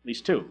 so at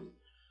least 2.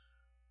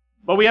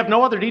 But we have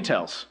no other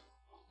details.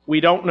 We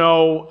don't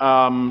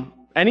know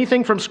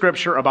anything from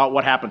Scripture about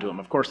what happened to him.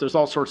 Of course, there's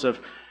all sorts of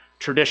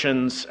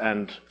traditions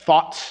and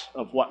thoughts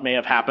of what may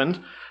have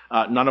happened,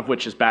 none of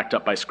which is backed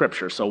up by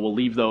Scripture, so we'll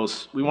leave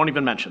those. We won't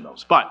even mention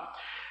those. But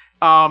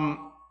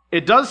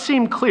it does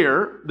seem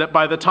clear that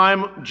by the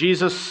time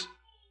Jesus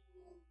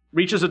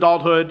reaches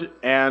adulthood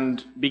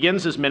and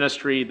begins his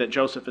ministry, that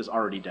Joseph is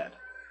already dead.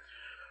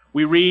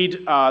 We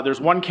read,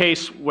 there's one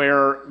case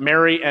where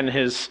Mary and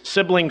his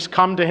siblings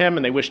come to him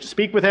and they wish to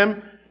speak with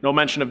him. No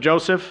mention of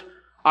Joseph.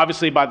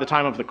 Obviously, by the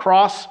time of the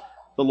cross,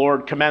 the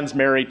Lord commends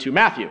Mary to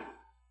Matthew.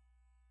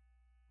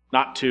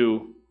 Not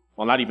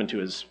even to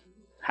his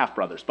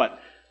half-brothers, but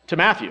to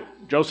Matthew.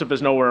 Joseph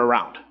is nowhere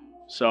around.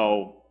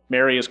 So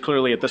Mary is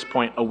clearly at this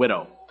point a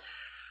widow.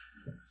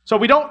 So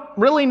we don't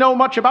really know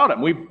much about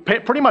him. We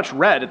pretty much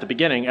read at the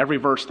beginning every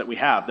verse that we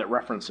have that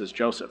references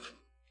Joseph.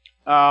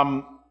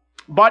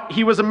 But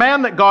he was a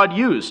man that God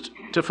used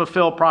to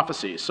fulfill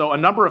prophecies. So a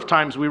number of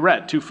times we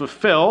read, to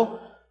fulfill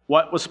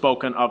what was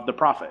spoken of the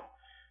prophet.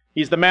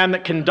 He's the man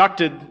that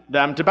conducted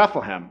them to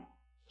Bethlehem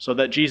so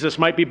that Jesus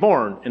might be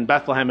born in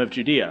Bethlehem of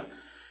Judea.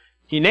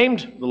 He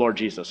named the Lord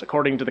Jesus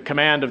according to the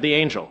command of the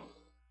angel.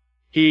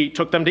 He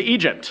took them to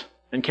Egypt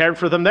and cared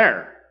for them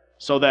there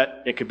so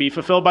that it could be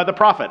fulfilled by the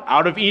prophet.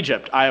 Out of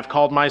Egypt I have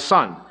called my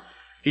son.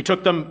 He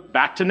took them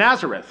back to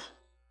Nazareth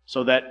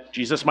so that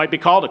Jesus might be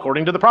called,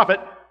 according to the prophet,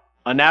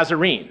 a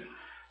Nazarene.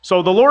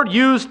 So the Lord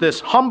used this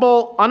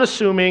humble,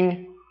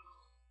 unassuming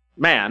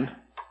man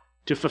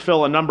to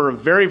fulfill a number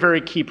of very,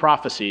 very key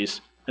prophecies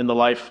in the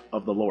life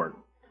of the Lord.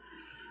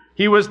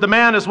 He was the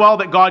man as well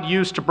that God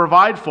used to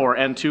provide for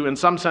and to, in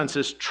some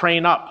senses,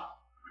 train up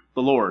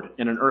the Lord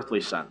in an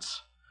earthly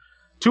sense.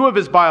 2 of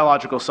his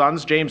biological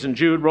sons, James and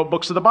Jude, wrote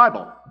books of the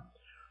Bible.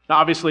 Now,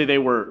 obviously, they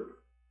were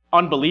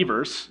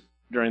unbelievers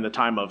during the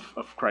time of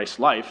Christ's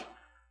life,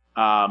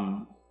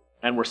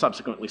 and were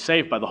subsequently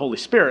saved by the Holy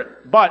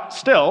Spirit. But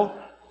still,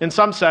 in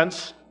some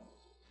sense,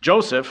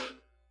 Joseph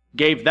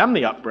gave them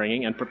the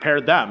upbringing and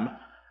prepared them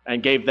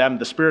and gave them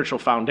the spiritual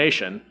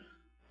foundation,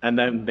 and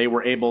then they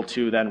were able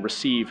to then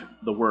receive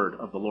the word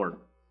of the Lord.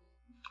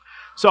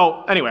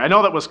 So anyway, I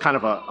know that was kind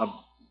of a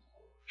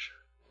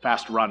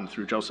fast run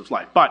through Joseph's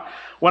life. But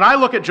when I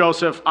look at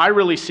Joseph, I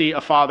really see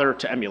a father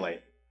to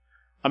emulate.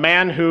 A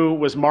man who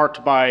was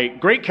marked by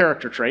great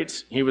character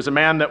traits. He was a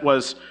man that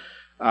was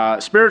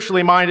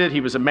spiritually minded.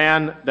 He was a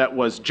man that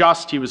was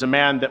just. He was a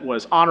man that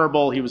was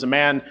honorable. He was a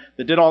man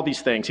that did all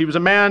these things. He was a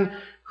man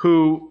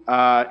who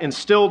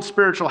instilled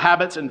spiritual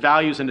habits and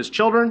values in his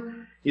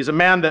children. He's a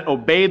man that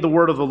obeyed the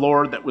word of the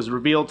Lord that was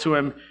revealed to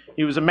him.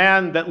 He was a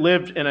man that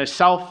lived in a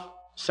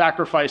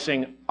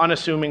self-sacrificing,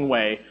 unassuming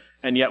way,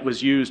 and yet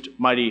was used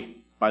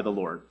mighty by the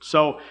Lord.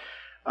 So,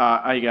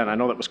 again, I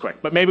know that was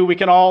quick, but maybe we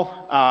can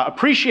all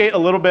appreciate a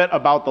little bit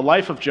about the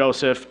life of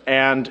Joseph,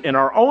 and in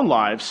our own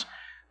lives,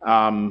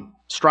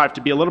 strive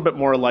to be a little bit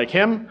more like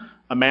him,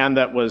 a man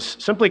that was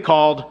simply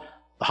called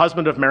the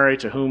husband of Mary,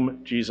 to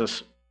whom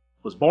Jesus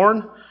was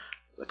born,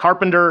 the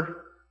carpenter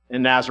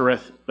in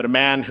Nazareth, but a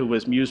man who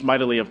was used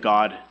mightily of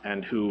God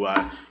and who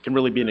can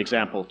really be an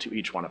example to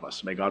each one of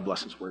us. May God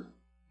bless his word.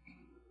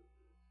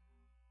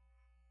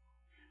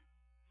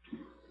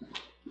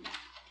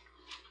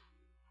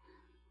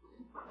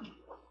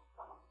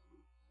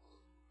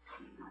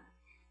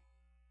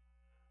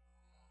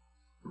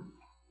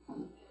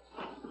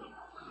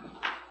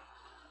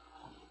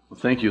 Well,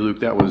 thank you, Luke.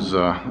 That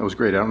was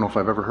great. I don't know if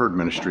I've ever heard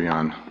ministry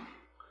on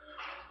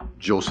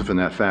Joseph in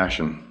that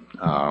fashion.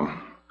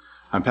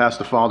 I'm past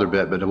the father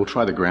bit, but we'll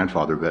try the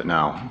grandfather bit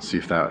now. See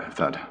if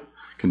that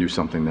can do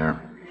something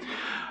there.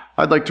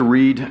 I'd like to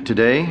read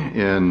today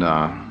in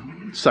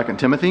 2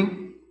 Timothy.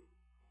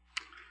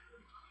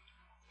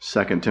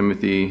 2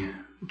 Timothy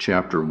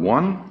chapter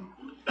 1.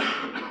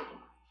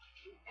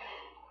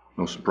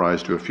 No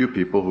surprise to a few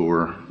people who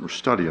are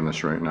studying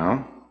this right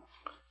now.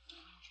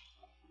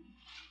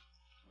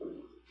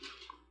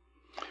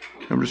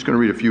 I'm just going to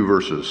read a few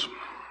verses.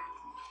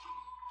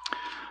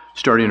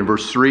 Starting in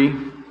verse 3.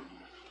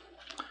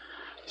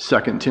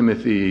 2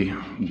 Timothy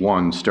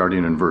 1,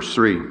 starting in verse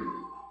 3.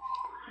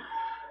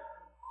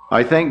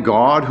 I thank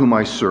God, whom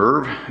I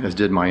serve, as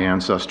did my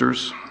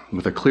ancestors,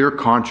 with a clear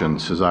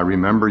conscience, as I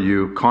remember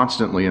you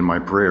constantly in my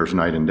prayers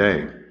night and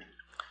day.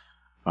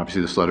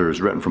 Obviously, this letter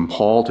is written from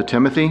Paul to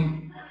Timothy,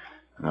 and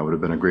that would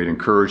have been a great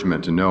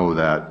encouragement to know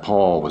that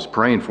Paul was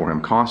praying for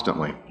him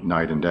constantly,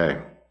 night and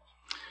day.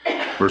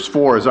 Verse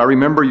 4, as I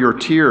remember your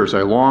tears,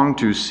 I long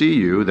to see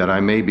you, that I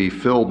may be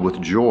filled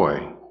with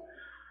joy.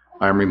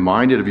 I am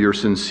reminded of your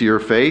sincere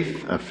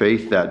faith, a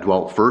faith that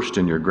dwelt first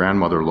in your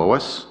grandmother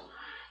Lois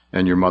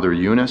and your mother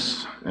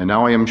Eunice, and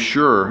now I am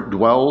sure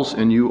dwells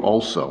in you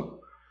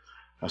also,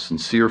 a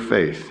sincere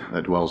faith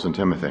that dwells in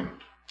Timothy.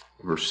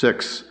 Verse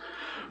 6,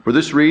 for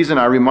this reason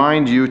I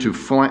remind you to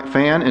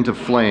fan into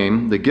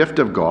flame the gift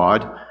of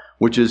God,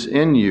 which is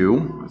in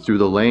you through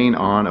the laying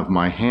on of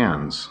my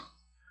hands.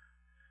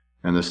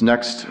 And this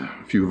next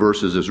few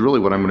verses is really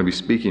what I'm going to be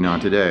speaking on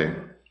today.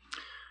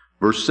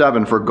 Verse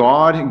 7, for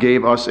God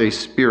gave us a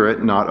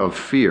spirit not of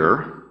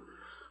fear,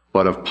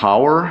 but of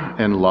power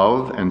and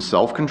love and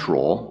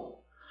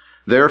self-control.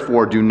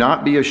 Therefore, do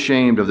not be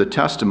ashamed of the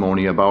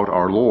testimony about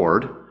our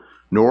Lord,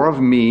 nor of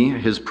me,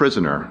 his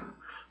prisoner,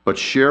 but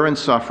share in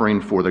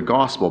suffering for the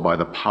gospel by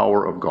the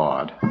power of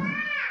God.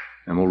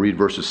 And we'll read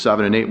verses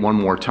 7 and 8 one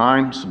more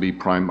time. This will be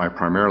my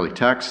primarily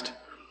text.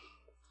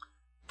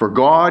 For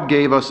God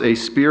gave us a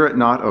spirit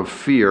not of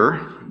fear,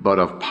 but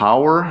of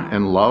power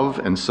and love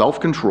and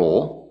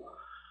self-control.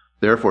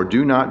 Therefore,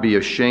 do not be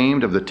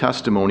ashamed of the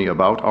testimony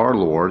about our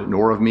Lord,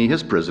 nor of me,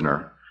 his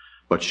prisoner,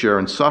 but share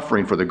in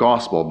suffering for the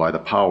gospel by the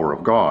power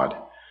of God.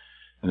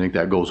 I think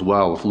that goes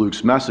well with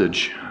Luke's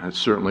message. It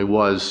certainly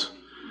was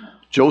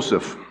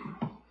Joseph.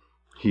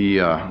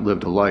 He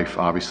lived a life,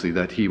 obviously,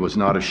 that he was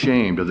not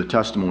ashamed of the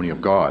testimony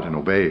of God and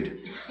obeyed.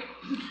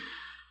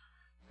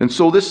 And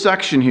so this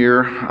section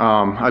here,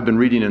 I've been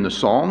reading in the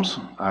Psalms.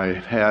 I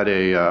had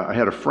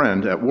a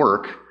friend at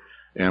work,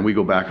 and we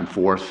go back and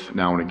forth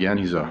now and again.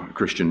 He's a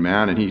Christian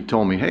man, and he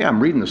told me, hey, I'm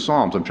reading the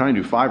Psalms. I'm trying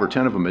to do 5 or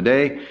 10 of them a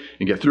day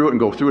and get through it and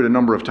go through it a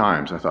number of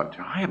times. I thought,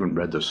 I haven't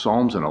read the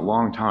Psalms in a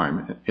long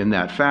time in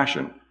that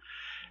fashion.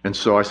 And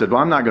so I said,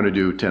 well, I'm not going to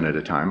do 10 at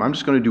a time. I'm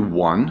just going to do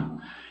one,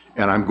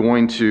 and I'm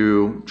going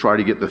to try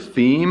to get the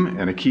theme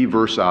and a key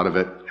verse out of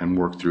it and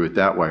work through it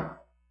that way.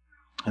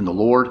 And the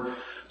Lord,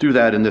 through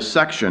that in this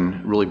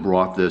section, really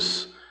brought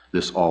this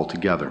all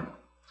together.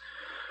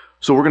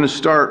 So we're going to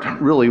start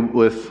really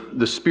with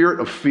the spirit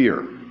of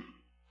fear.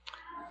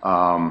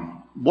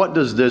 What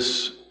does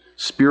this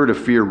spirit of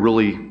fear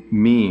really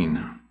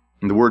mean?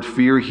 And the word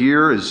fear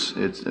here is,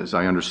 as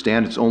I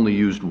understand, it's only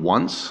used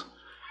once.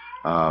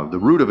 The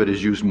root of it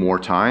is used more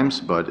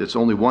times, but it's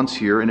only once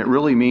here, and it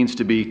really means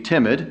to be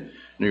timid. And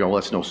you go, well,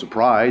 that's no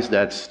surprise.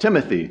 That's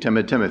Timothy,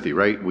 timid Timothy,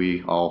 right?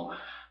 We all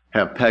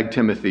have pegged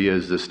Timothy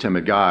as this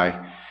timid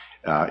guy,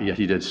 yet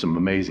he did some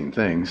amazing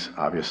things,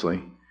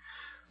 obviously.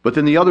 But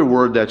then the other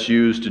word that's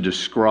used to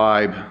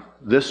describe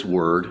this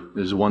word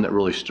is the one that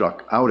really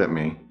struck out at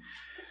me,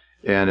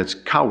 and it's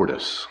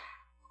cowardice.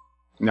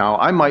 Now,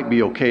 I might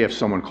be okay if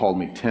someone called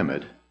me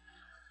timid,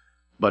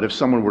 but if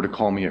someone were to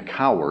call me a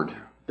coward,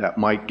 that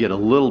might get a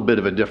little bit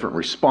of a different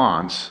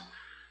response,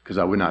 because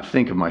I would not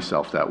think of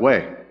myself that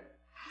way.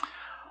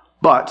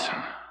 But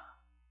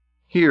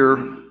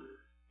Here,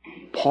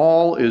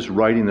 Paul is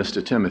writing this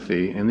to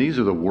Timothy, and these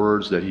are the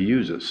words that he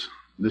uses.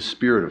 The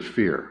spirit of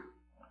fear,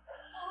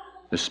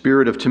 the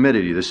spirit of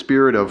timidity, the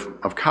spirit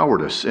of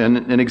cowardice. And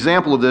an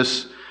example of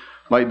this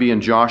might be in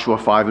Joshua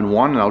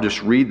 5:1, and I'll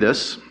just read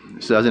this.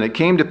 It says, "And it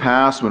came to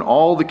pass when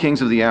all the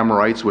kings of the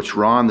Amorites which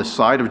were on the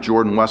side of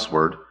Jordan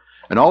westward,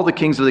 and all the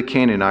kings of the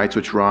Canaanites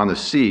which were on the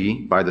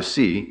sea, by the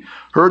sea,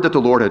 heard that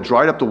the Lord had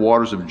dried up the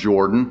waters of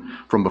Jordan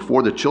from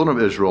before the children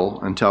of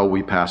Israel until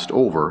we passed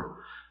over,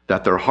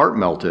 that their heart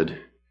melted,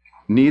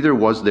 neither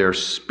was there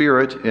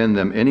spirit in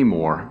them any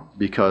more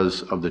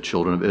because of the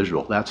children of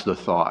Israel." That's the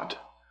thought.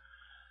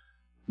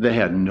 They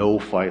had no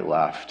fight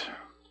left.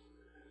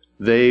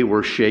 They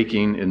were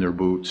shaking in their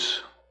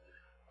boots.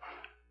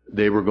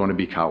 They were going to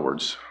be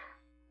cowards,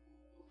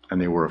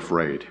 and they were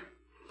afraid.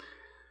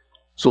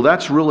 So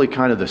that's really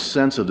kind of the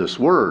sense of this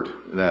word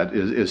that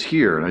is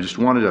here. And I just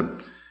wanted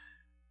to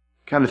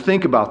kind of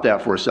think about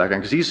that for a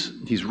second, because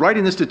he's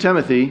writing this to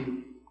Timothy,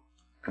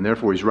 and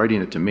therefore he's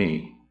writing it to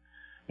me.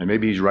 And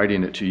maybe he's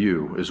writing it to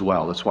you as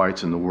well. That's why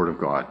it's in the Word of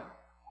God.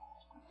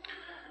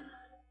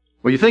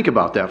 Well, you think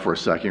about that for a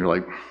second, you're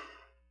like,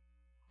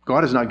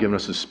 God has not given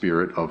us a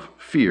spirit of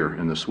fear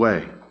in this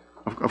way.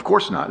 Of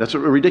course not. That's a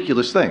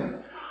ridiculous thing.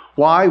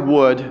 Why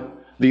would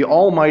the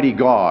Almighty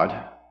God,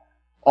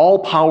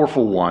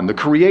 all-powerful one, the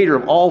creator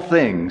of all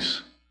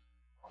things,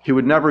 he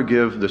would never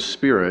give the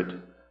spirit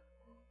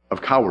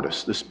of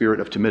cowardice, the spirit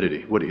of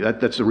timidity, would he?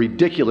 That's a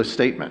ridiculous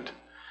statement.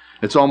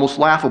 It's almost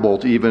laughable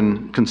to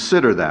even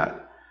consider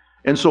that.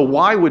 And so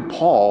why would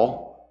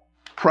Paul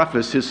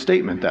preface his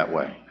statement that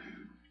way?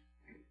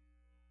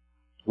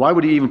 Why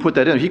would he even put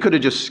that in? He could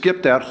have just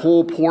skipped that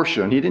whole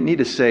portion. He didn't need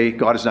to say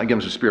God has not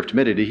given us a spirit of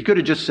timidity. He could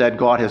have just said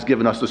God has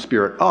given us the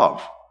spirit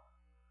of.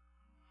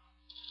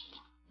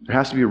 There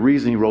has to be a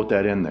reason he wrote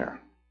that in there.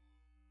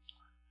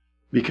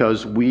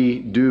 Because we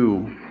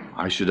do,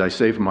 I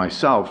say for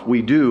myself,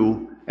 we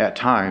do at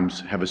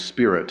times have a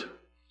spirit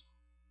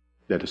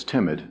that is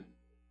timid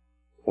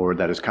or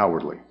that is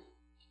cowardly.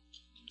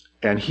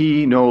 And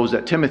he knows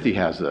that Timothy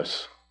has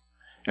this.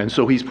 And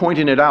so he's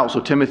pointing it out so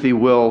Timothy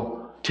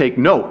will take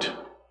note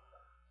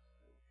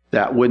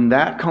that when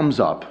that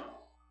comes up,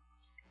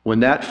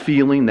 when that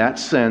feeling, that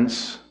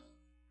sense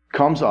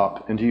comes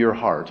up into your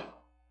heart,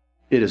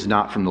 it is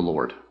not from the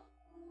Lord.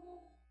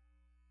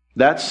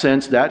 That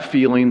sense, that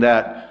feeling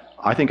that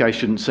I think I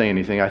shouldn't say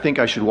anything, I think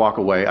I should walk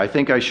away, I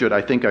think I should,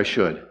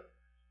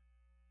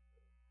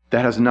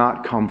 that has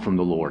not come from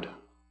the Lord.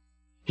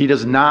 He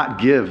does not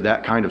give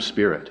that kind of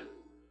spirit.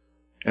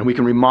 And we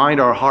can remind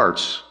our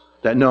hearts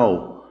that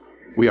no,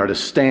 we are to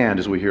stand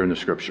as we hear in the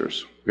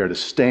Scriptures. We are to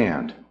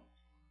stand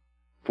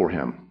for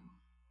him.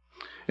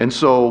 And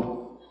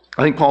so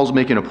I think Paul's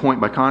making a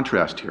point by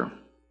contrast here.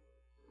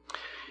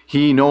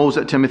 He knows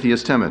that Timothy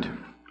is timid.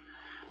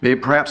 Maybe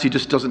perhaps he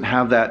just doesn't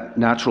have that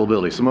natural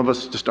ability. Some of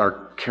us, just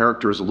our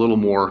character is a little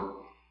more,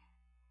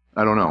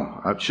 I don't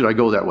know, should I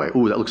go that way?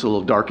 Ooh, that looks a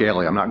little dark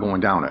alley. I'm not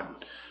going down it.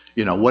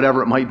 You know,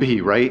 whatever it might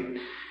be, right?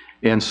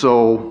 And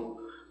so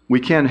we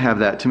can have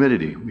that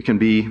timidity. We can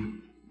be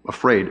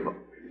afraid.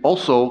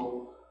 Also,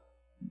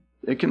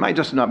 might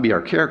just not be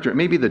our character. It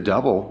may be the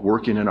devil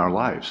working in our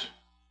lives,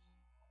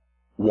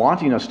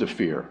 wanting us to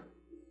fear,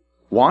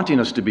 wanting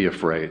us to be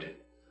afraid,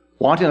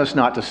 wanting us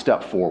not to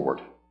step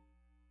forward.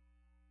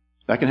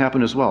 That can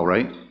happen as well,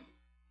 right?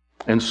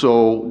 And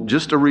so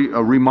just a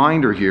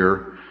reminder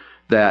here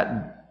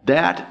that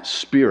that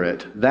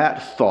spirit,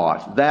 that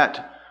thought,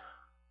 that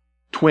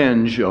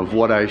twinge of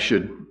what I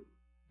should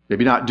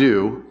maybe not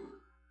do,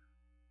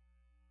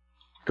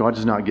 God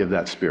does not give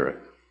that spirit.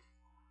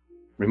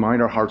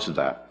 Remind our hearts of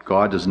that.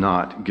 God does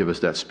not give us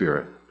that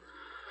spirit.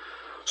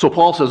 So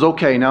Paul says,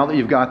 okay, now that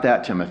you've got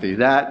that, Timothy,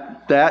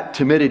 that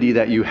timidity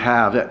that you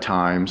have at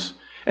times,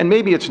 and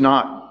maybe it's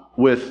not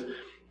with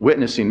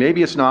witnessing,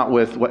 maybe it's not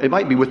with, it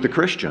might be with the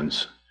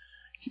Christians.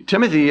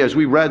 Timothy, as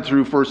we read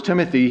through 1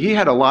 Timothy, he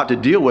had a lot to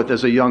deal with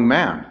as a young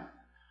man.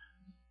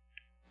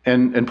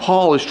 And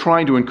Paul is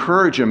trying to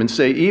encourage him and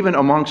say, even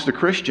amongst the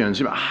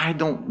Christians, I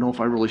don't know if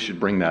I really should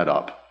bring that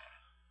up.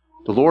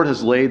 The Lord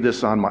has laid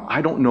this on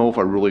I don't know if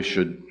I really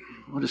should.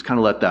 I'll just kind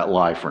of let that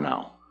lie for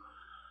now.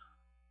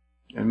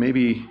 And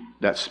maybe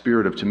that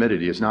spirit of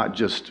timidity is not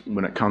just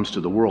when it comes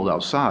to the world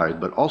outside,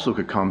 but also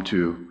could come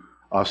to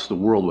us, the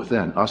world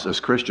within, us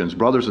as Christians,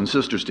 brothers and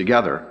sisters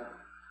together.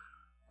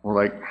 We're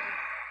like,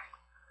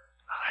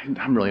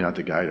 I'm really not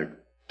the guy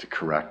to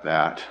correct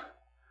that.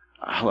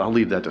 I'll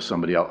leave that to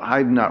somebody else.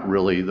 I'm not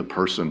really the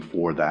person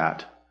for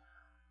that.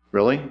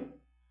 Really?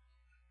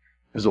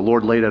 Has the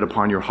Lord laid it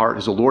upon your heart?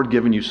 Has the Lord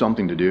given you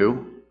something to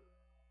do?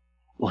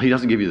 Well, he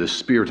doesn't give you the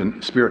spirit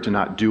to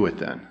not do it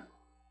then.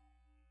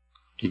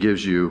 He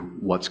gives you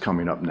what's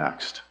coming up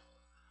next.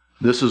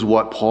 This is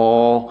what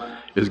Paul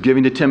is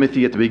giving to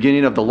Timothy at the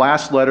beginning of the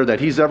last letter that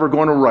he's ever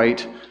going to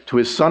write to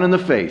his son in the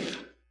faith.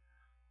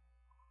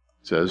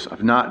 It says,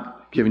 I've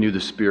not given you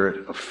the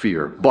spirit of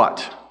fear,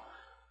 but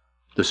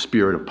the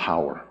spirit of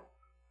power,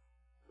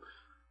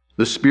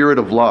 the spirit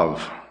of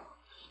love,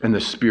 and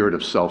the spirit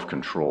of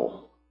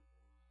self-control.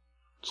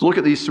 So look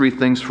at these three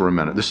things for a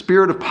minute. The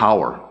spirit of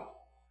power.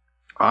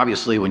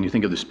 Obviously, when you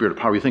think of the spirit of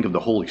power, you think of the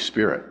Holy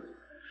Spirit.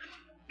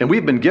 And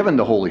we've been given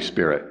the Holy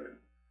Spirit.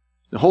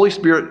 The Holy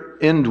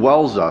Spirit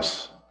indwells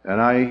us,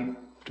 and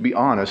to be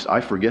honest,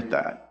 I forget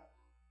that.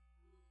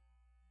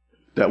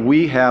 That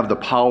we have the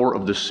power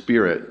of the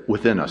Spirit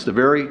within us, the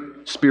very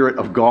Spirit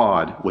of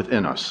God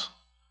within us.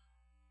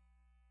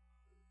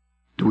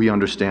 Do we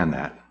understand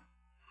that?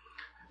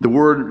 The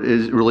word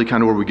is really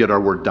kind of where we get our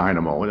word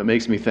dynamo, and it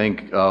makes me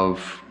think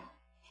of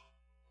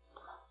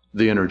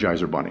the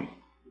Energizer Bunny.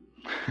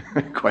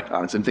 Quite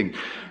honest. I'm thinking,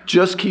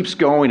 just keeps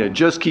going, it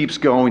just keeps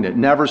going, it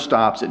never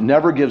stops, it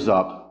never gives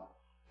up.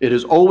 It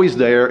is always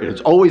there, it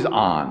is always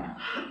on.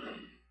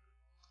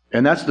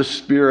 And that's the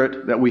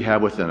Spirit that we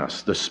have within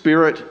us. The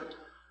Spirit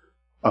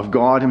of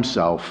God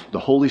Himself, the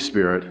Holy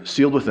Spirit,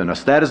 sealed within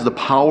us. That is the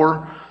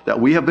power that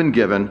we have been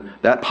given,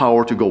 that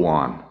power to go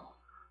on.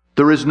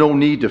 There is no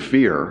need to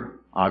fear,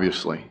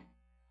 obviously.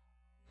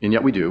 And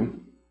yet we do.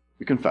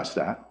 We confess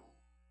that.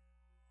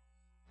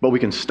 But we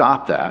can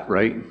stop that,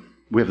 right?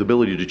 We have the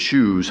ability to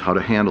choose how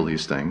to handle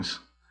these things.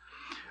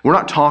 We're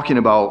not talking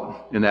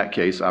about, in that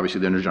case,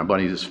 obviously the Energizer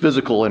Bunny is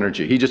physical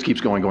energy. He just keeps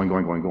going.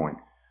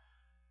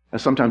 And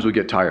sometimes we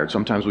get tired.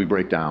 Sometimes we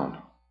break down.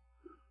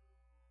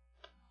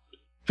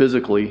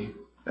 Physically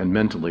and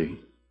mentally.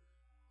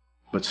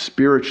 But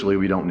spiritually,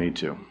 we don't need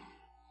to.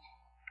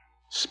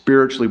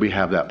 Spiritually, we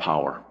have that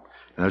power.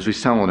 And as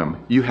he's telling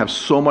him, you have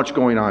so much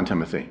going on,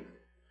 Timothy.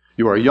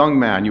 You are a young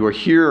man. You are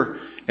here,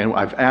 and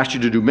I've asked you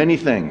to do many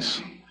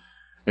things.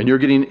 And you're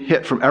getting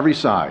hit from every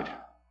side.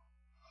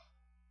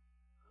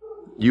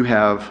 You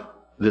have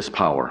this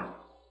power.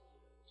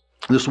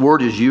 This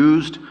word is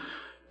used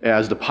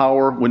as the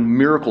power when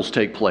miracles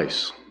take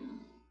place.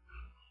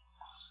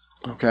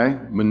 Okay?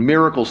 When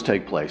miracles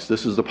take place,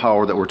 this is the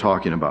power that we're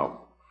talking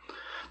about.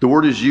 The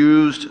word is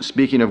used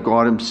speaking of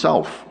God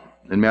Himself.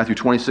 In Matthew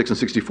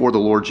 26:64, the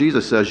Lord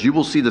Jesus says, you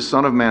will see the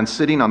Son of Man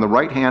sitting on the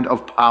right hand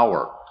of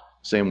power.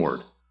 Same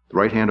word. The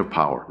right hand of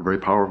power. The very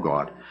power of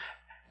God.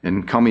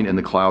 And coming in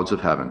the clouds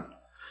of heaven.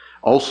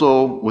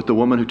 Also with the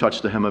woman who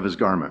touched the hem of His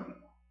garment.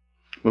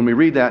 When we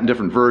read that in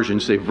different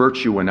versions, say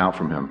virtue went out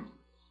from Him.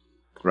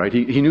 Right?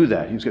 He knew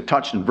that. He was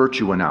touched and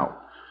virtue went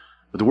out.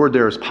 But the word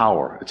there is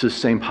power. It's His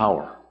same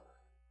power.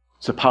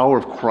 It's the power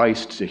of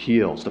Christ to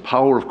heal. It's the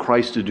power of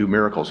Christ to do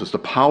miracles. It's the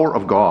power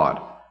of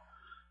God.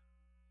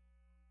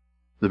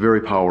 The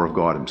very power of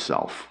God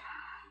Himself.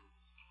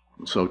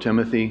 So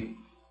Timothy,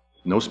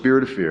 no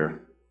spirit of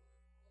fear,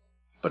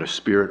 but a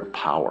spirit of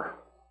power.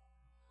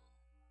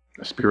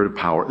 A spirit of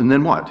power. And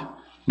then what?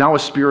 Now a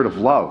spirit of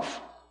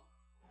love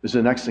is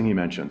the next thing he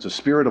mentions. A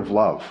spirit of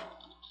love.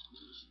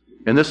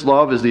 And this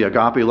love is the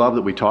agape love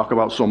that we talk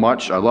about so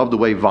much. I love the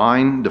way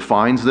Vine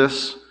defines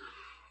this.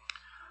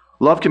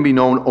 Love can be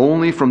known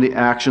only from the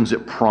actions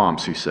it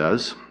prompts, he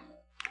says.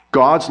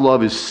 God's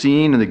love is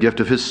seen in the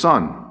gift of His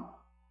Son.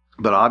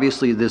 But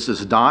obviously this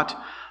is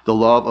not the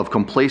love of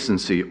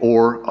complacency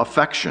or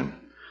affection.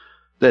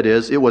 That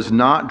is, it was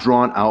not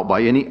drawn out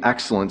by any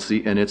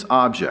excellency in its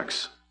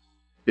objects.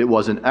 It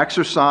was an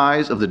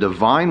exercise of the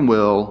divine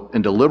will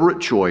and deliberate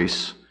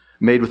choice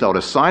made without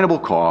assignable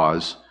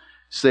cause,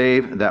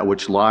 save that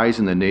which lies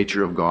in the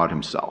nature of God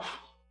Himself.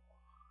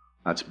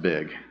 That's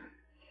big.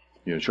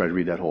 Try to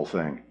read that whole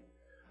thing.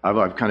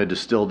 I've kind of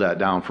distilled that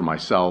down for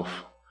myself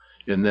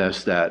in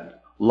this,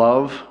 that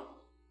love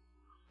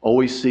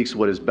always seeks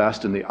what is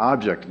best in the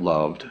object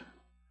loved,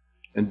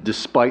 and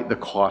despite the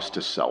cost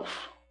to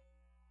self.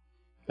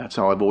 That's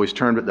how I've always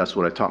termed it. That's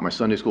what I taught my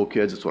Sunday school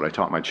kids. That's what I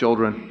taught my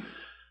children.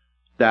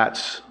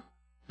 That's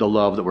the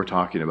love that we're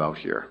talking about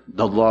here.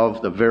 The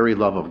love, the very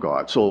love of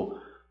God. So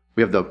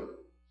we have the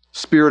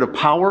spirit of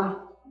power,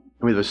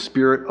 and we have the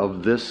spirit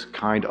of this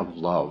kind of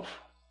love.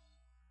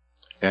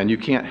 And you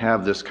can't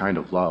have this kind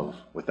of love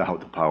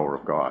without the power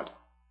of God.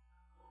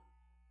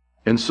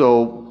 And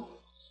so,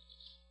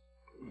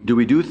 do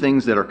we do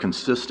things that are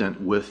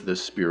consistent with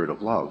this spirit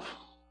of love?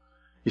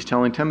 He's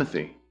telling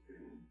Timothy.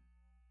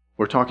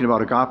 We're talking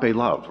about agape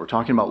love. We're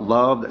talking about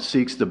love that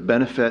seeks the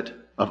benefit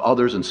of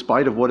others in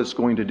spite of what it's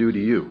going to do to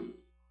you.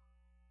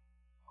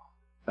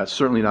 That's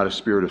certainly not a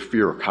spirit of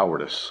fear or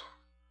cowardice.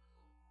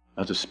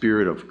 That's a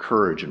spirit of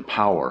courage and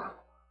power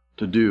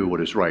to do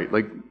what is right.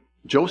 Like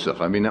Joseph,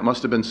 that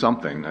must have been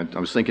something. I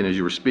was thinking as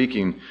you were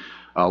speaking,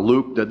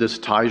 Luke, that this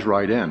ties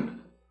right in.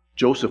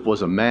 Joseph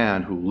was a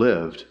man who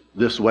lived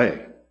this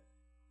way.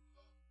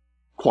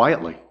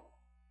 Quietly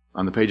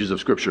on the pages of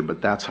Scripture,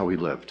 but that's how he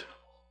lived.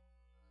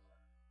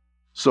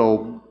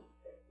 So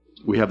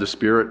we have the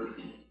spirit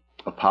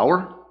of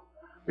power,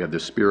 we have the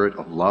spirit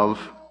of love,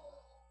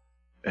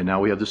 and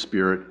now we have the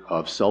spirit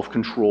of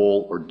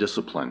self-control or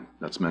discipline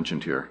that's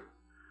mentioned here.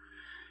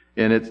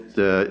 And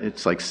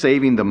it's like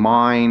saving the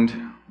mind,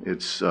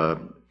 it's to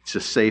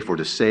safe or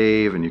to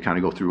save, and you kind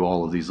of go through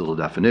all of these little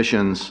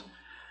definitions.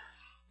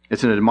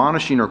 It's an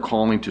admonishing or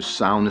calling to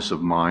soundness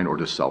of mind or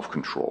to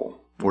self-control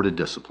or to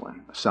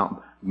discipline.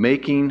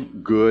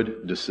 Making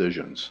good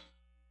decisions.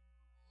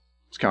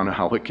 It's kind of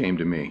how it came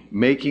to me.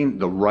 Making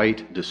the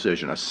right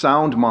decision. A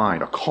sound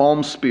mind, a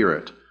calm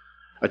spirit,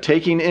 a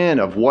taking in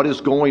of what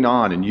is going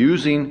on and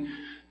using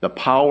the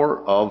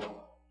power of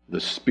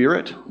the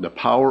Spirit, the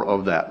power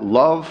of that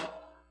love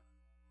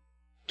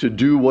to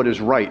do what is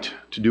right,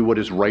 to do what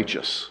is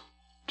righteous,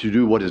 to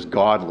do what is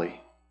godly.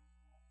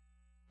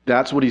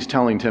 That's what he's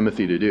telling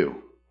Timothy to do.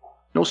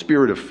 No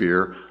spirit of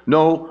fear,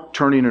 no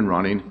turning and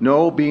running,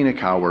 no being a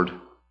coward.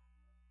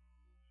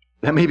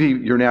 That may be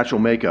your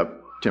natural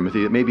makeup,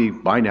 Timothy. It may be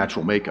my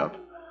natural makeup,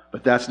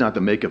 but that's not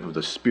the makeup of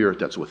the Spirit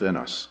that's within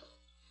us.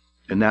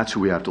 And that's who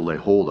we have to lay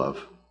hold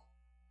of.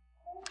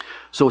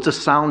 So it's a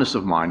soundness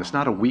of mind. It's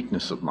not a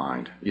weakness of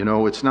mind.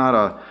 It's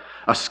not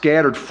a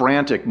scattered,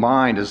 frantic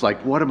mind is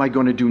like, what am I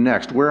going to do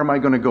next? Where am I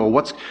going to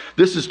go?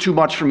 This is too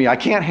much for me. I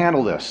can't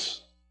handle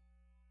this.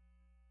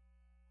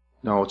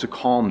 No, it's a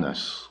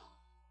calmness.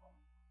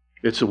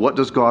 It's a, what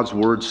does God's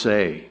word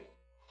say?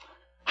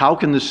 How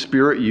can the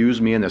Spirit use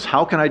me in this?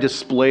 How can I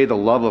display the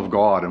love of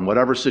God in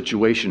whatever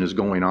situation is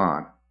going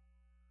on?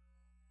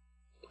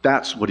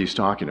 That's what he's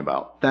talking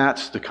about.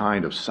 That's the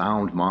kind of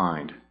sound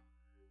mind.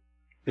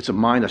 It's a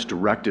mind that's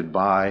directed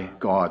by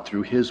God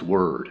through his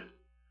word.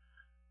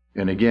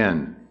 And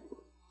again,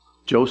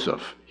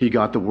 Joseph, he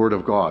got the word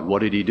of God. What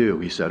did he do?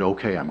 He said,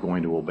 okay, I'm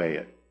going to obey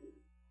it.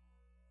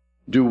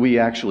 Do we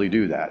actually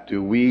do that?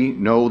 Do we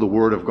know the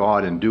word of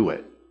God and do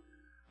it?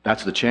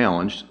 That's the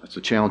challenge. That's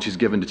the challenge he's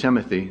given to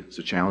Timothy. It's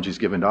the challenge he's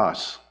given to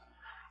us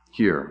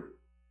here.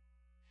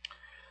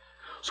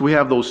 So we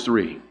have those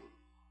three.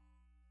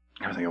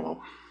 I'm thinking,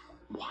 well,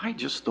 why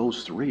just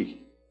those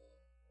three?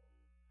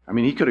 I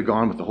mean, he could have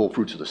gone with the whole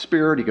fruits of the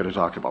Spirit. He could have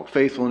talked about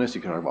faithfulness. He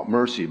could have talked about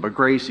mercy, but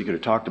grace. He could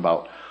have talked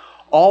about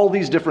all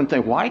these different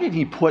things. Why did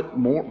he put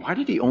more? Why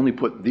did he only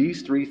put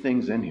these three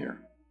things in here?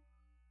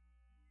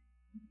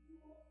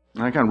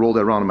 And I kind of rolled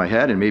that around in my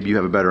head, and maybe you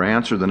have a better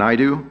answer than I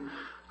do,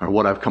 or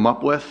what I've come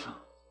up with.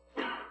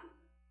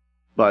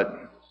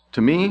 But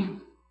to me,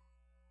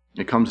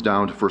 it comes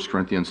down to 1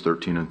 Corinthians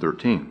 13 and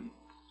 13.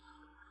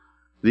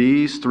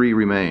 These three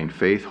remain,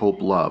 faith,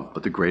 hope, love,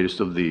 but the greatest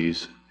of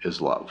these is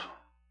love.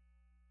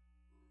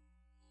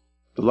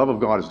 The love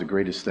of God is the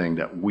greatest thing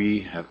that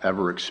we have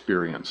ever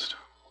experienced,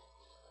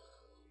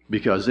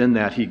 because in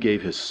that he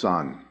gave his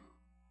Son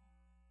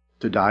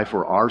to die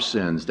for our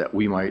sins, that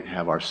we might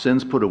have our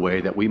sins put away,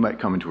 that we might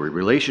come into a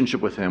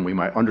relationship with him, we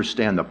might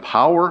understand the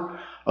power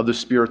of the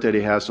Spirit that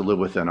he has to live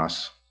within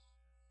us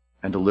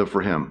and to live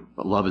for him.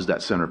 But love is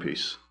that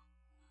centerpiece.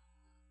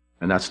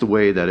 And that's the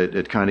way that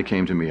it kind of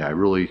came to me. I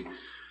really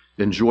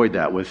enjoyed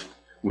that.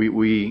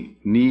 We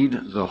need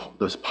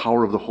this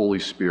power of the Holy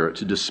Spirit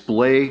to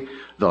display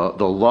the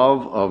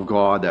love of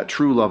God, that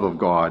true love of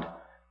God,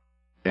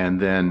 and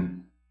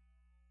then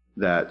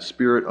that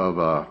spirit of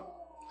a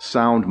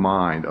sound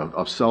mind,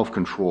 of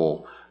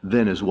self-control,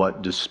 then is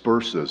what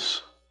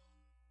disperses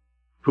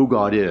who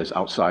God is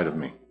outside of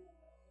me.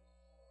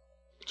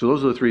 So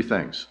those are the three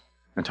things.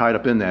 And tied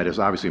up in that is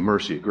obviously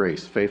mercy,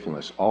 grace,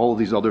 faithfulness, all of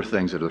these other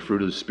things that are the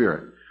fruit of the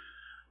Spirit.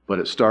 But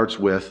it starts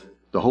with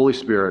the Holy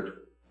Spirit,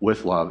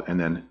 with love, and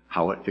then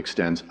how it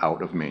extends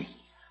out of me.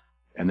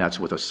 And that's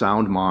with a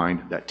sound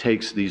mind that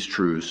takes these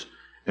truths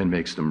and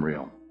makes them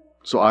real.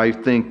 So I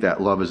think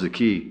that love is the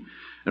key.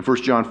 In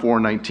 1 John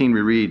 4:19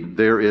 we read,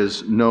 there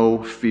is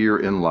no fear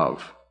in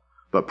love,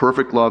 but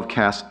perfect love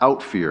casts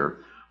out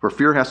fear, for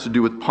fear has to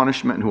do with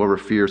punishment, and whoever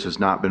fears has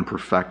not been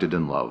perfected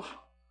in love.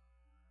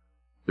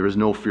 There is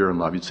no fear in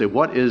love. You'd say,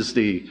 what is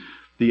the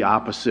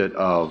opposite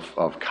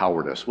of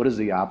cowardice? What is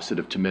the opposite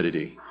of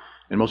timidity?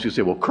 And most people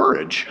say, well,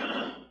 courage.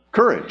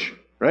 Courage,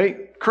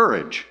 right?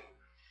 Courage.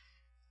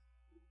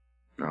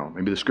 No,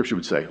 maybe the scripture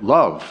would say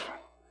love,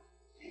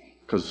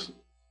 because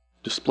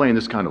displaying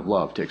this kind of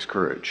love takes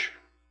courage.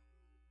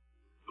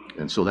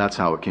 And so that's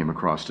how it came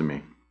across to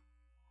me.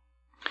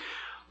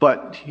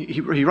 But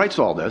he writes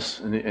all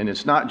this, and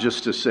it's not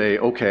just to say,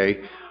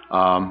 okay,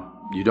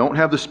 you don't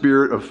have the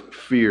spirit of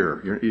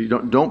fear.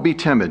 Don't be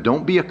timid.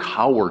 Don't be a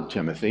coward,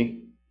 Timothy.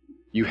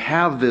 You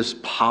have this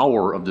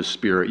power of the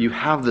Spirit. You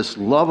have this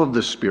love of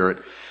the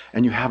Spirit,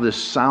 and you have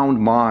this sound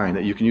mind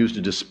that you can use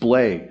to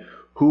display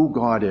who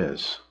God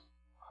is.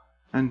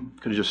 And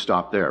could have just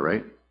stopped there,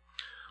 right?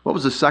 What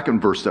was the second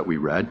verse that we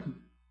read?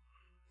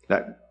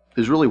 That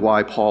is really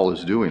why Paul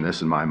is doing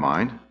this in my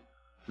mind.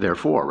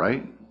 Therefore,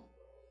 right?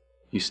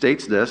 He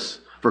states this,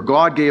 for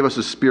God gave us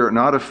a spirit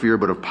not of fear,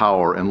 but of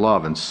power and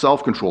love and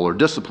self-control or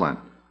discipline.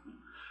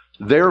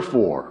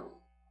 Therefore,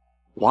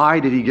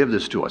 why did he give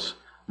this to us?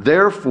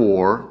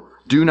 Therefore,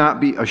 do not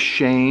be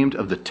ashamed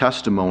of the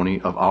testimony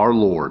of our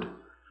Lord,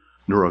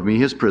 nor of me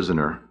his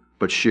prisoner,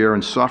 but share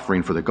in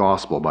suffering for the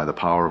gospel by the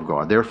power of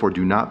God. Therefore,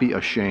 do not be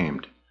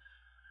ashamed.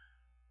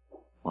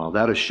 Well,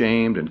 that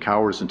ashamed and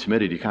cowardice and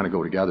timidity kind of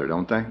go together,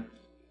 don't they?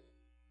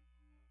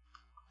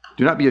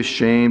 Do not be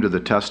ashamed of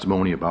the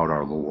testimony about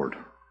our Lord.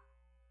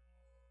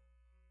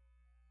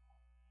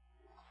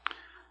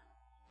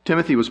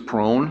 Timothy was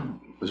prone,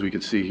 as we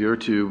could see here,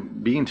 to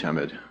being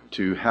timid,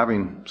 to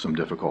having some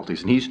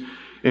difficulties. And he's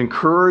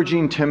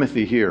encouraging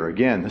Timothy here.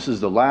 Again, this is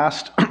the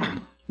last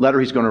letter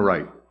he's going to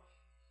write.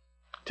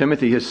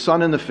 Timothy, his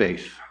son in the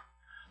faith,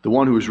 the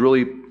one who is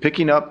really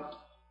picking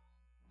up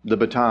the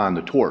baton,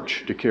 the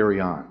torch to carry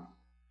on.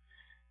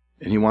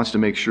 And he wants to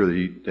make sure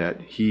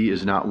that he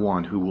is not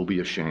one who will be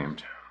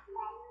ashamed.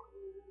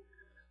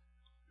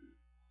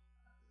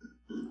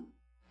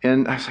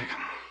 And I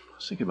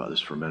was thinking about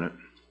this for a minute.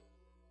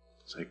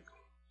 It's like,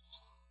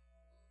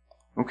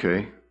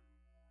 okay,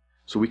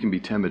 so we can be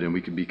timid and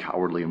we can be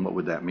cowardly, and what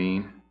would that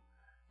mean?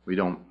 I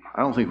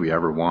don't think we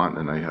ever want,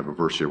 and I have a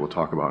verse here we'll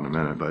talk about in a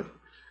minute, but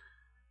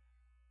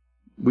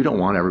we don't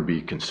want to ever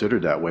be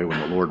considered that way when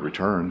the Lord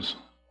returns,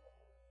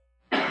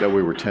 that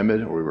we were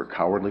timid or we were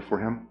cowardly for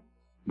him.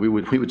 We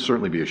would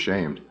certainly be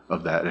ashamed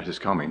of that at his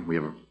coming. We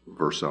have a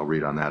verse I'll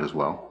read on that as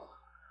well.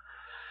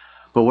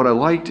 But what I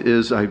liked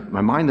is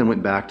my mind then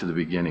went back to the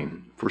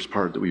beginning, first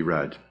part that we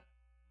read.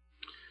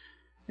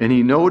 And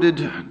he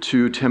noted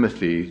to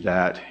Timothy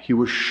that he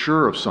was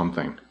sure of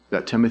something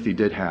that Timothy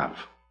did have.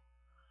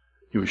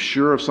 He was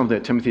sure of something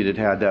that Timothy did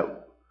have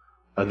that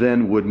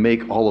then would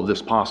make all of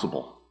this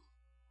possible.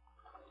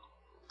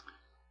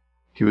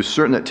 He was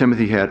certain that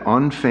Timothy had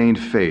unfeigned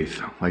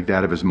faith like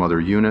that of his mother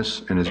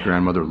Eunice and his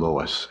grandmother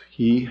Lois.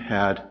 He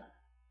had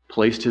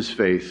placed his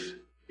faith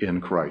in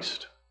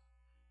Christ.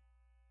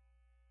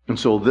 And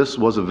so this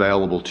was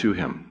available to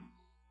him.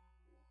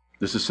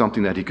 This is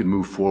something that he could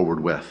move forward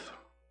with.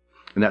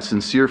 And that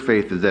sincere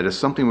faith is that it's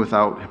something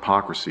without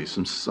hypocrisy,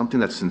 something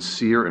that's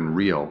sincere and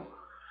real.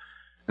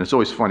 And it's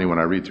always funny when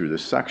I read through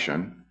this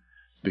section,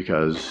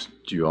 because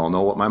do you all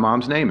know what my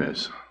mom's name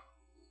is?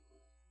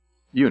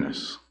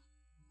 Eunice.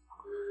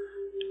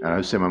 And I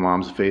would say my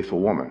mom's a faithful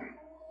woman.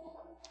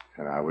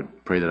 And I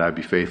would pray that I'd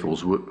be faithful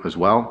as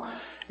well.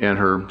 And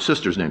her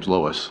sister's name's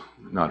Lois,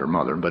 not her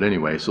mother. But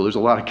anyway, so there's a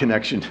lot of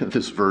connection to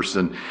this verse,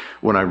 and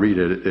when I read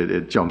it,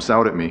 it jumps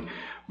out at me.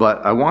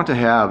 But I want to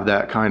have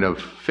that kind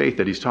of faith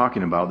that he's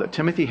talking about, that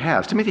Timothy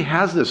has. Timothy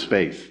has this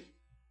faith.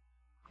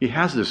 He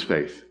has this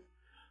faith.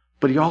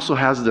 But he also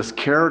has this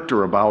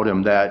character about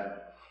him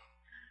that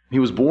he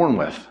was born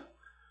with,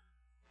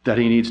 that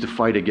he needs to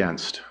fight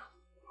against.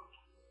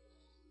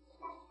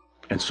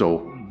 And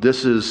so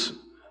this is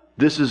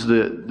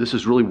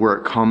really where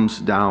it comes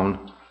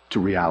down to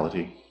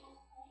reality.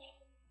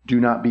 Do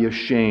not be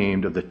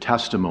ashamed of the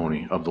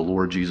testimony of the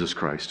Lord Jesus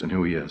Christ and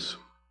who he is.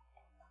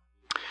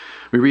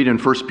 We read in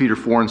 1 Peter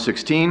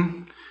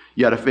 4:16,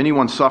 "Yet if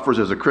anyone suffers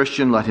as a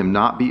Christian, let him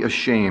not be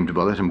ashamed,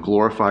 but let him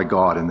glorify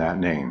God in that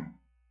name."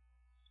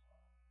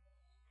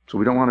 So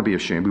we don't want to be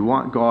ashamed. We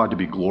want God to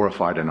be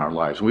glorified in our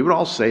lives. And we would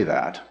all say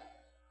that.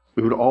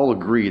 We would all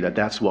agree that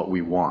that's what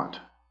we want.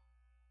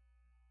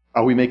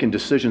 Are we making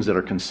decisions that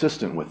are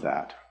consistent with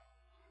that?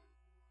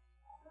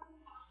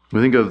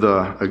 We think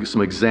of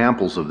some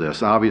examples of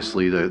this.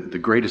 Obviously, the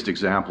greatest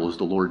example is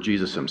the Lord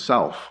Jesus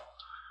himself.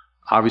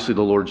 Obviously,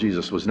 the Lord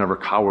Jesus was never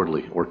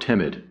cowardly or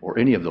timid or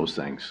any of those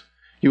things.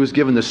 He was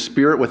given the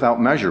Spirit without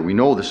measure. We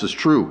know this is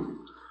true.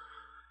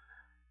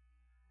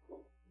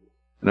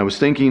 And I was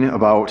thinking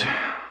about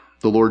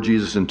the Lord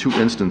Jesus in two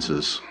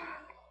instances.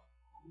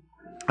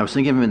 I was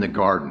thinking of him in the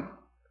garden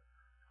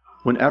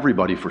when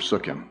everybody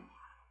forsook him.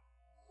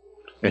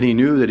 And he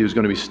knew that he was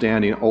going to be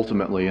standing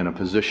ultimately in a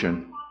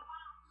position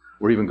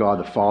where even God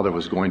the Father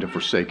was going to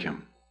forsake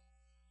him.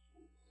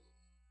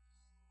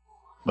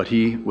 But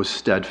he was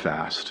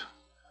steadfast.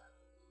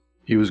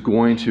 He was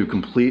going to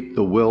complete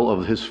the will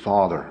of his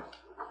Father,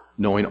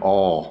 knowing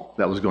all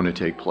that was going to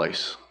take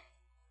place.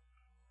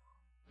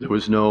 There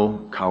was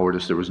no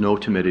cowardice, there was no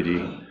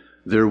timidity.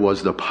 There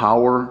was the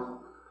power,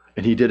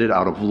 and he did it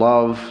out of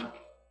love,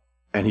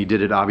 and he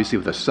did it obviously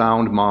with a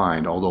sound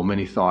mind, although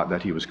many thought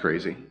that he was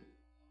crazy.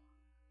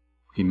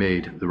 He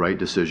made the right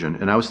decision.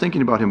 And I was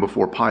thinking about him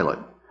before Pilate.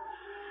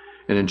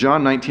 And in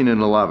John 19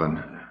 and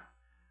 11,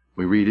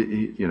 we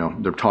read,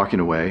 they're talking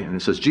away, and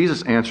it says,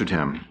 Jesus answered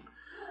him,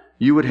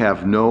 "You would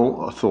have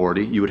no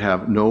authority, you would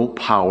have no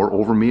power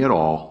over me at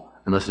all,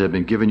 unless it had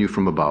been given you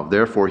from above.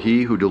 Therefore,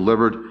 he who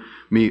delivered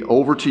me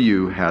over to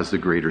you has the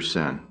greater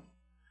sin."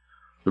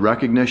 The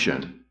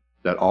recognition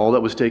that all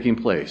that was taking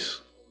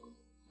place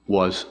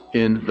was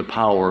in the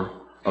power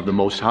of the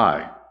Most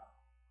High.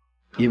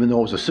 Even though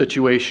it was a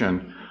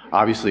situation,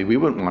 obviously we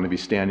wouldn't want to be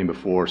standing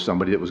before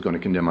somebody that was going to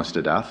condemn us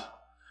to death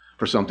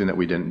for something that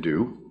we didn't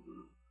do.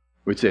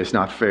 We'd say it's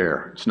not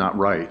fair, it's not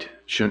right, it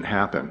shouldn't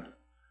happen.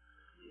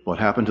 What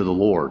happened to the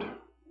Lord?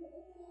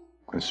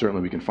 And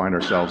certainly we can find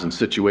ourselves in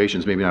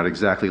situations maybe not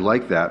exactly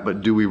like that,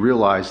 but do we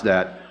realize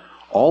that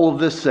all of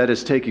this that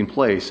is taking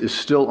place is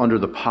still under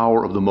the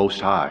power of the Most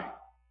High?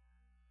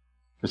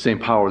 The same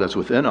power that's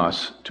within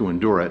us to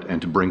endure it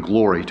and to bring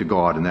glory to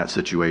God in that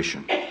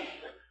situation.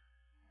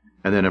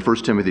 And then in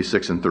 1 Timothy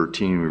 6 and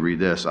 13, we read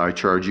this, "I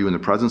charge you in the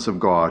presence of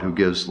God, who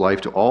gives life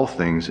to all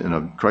things, and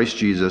of Christ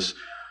Jesus,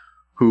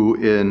 who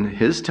in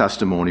his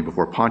testimony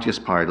before Pontius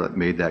Pilate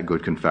made that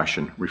good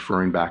confession,"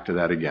 referring back to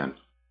that again.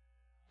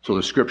 So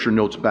the scripture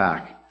notes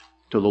back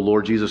to the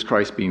Lord Jesus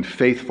Christ being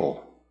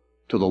faithful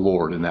to the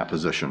Lord in that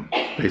position,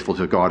 faithful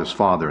to God his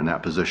Father in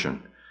that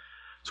position.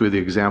 So we have the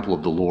example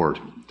of the Lord.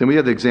 Then we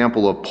have the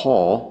example of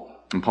Paul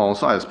and Paul and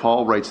Silas.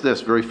 Paul writes this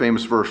very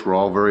famous verse we're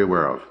all very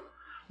aware of.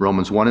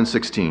 Romans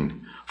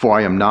 1:16. For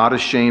I am not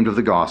ashamed of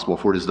the gospel,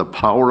 for it is the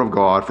power of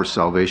God for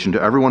salvation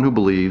to everyone who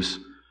believes,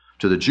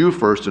 to the Jew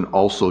first and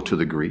also to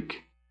the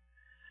Greek.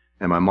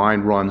 And my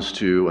mind runs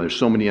to, and there's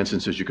so many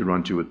instances you could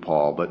run to with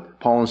Paul, but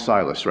Paul and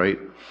Silas, right?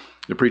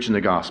 They're preaching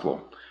the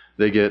gospel.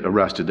 They get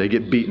arrested, they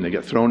get beaten, they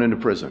get thrown into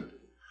prison.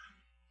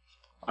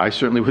 I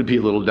certainly would be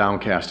a little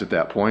downcast at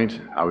that point.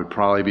 I would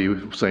probably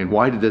be saying,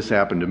 why did this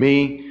happen to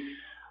me?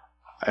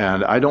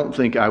 And I don't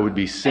think I would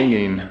be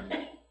singing.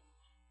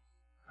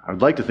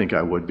 I'd like to think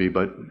I would be,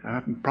 but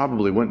I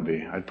probably wouldn't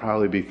be. I'd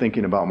probably be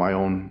thinking about my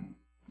own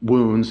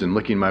wounds and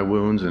licking my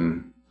wounds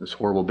and this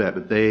horrible bit.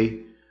 But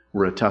they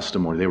were a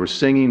testimony. They were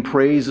singing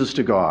praises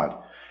to God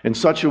in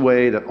such a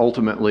way that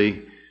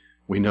ultimately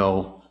we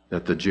know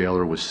that the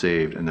jailer was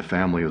saved and the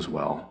family as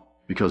well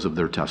because of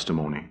their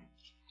testimony.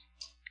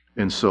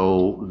 And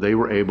so they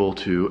were able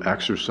to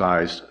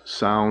exercise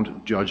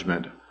sound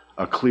judgment,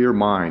 a clear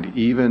mind,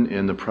 even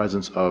in the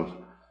presence of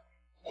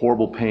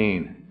horrible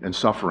pain and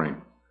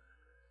suffering.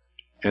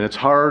 And it's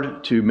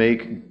hard to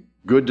make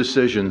good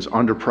decisions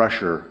under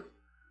pressure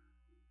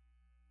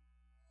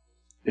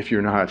if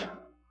you're not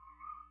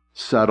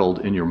settled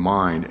in your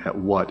mind at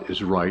what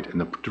is right in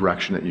the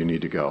direction that you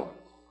need to go.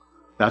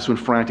 That's when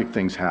frantic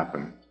things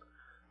happen.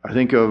 I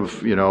think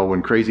of,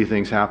 when crazy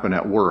things happen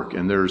at work,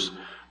 and there's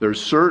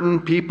certain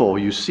people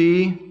you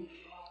see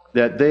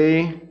that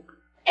they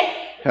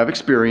have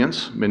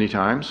experience many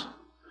times,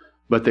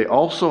 but they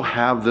also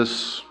have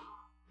this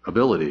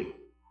ability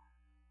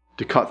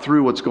to cut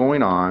through what's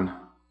going on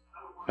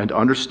and to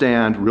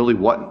understand really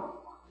what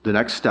the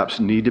next steps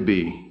need to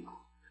be.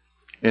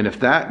 And if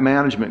that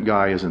management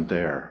guy isn't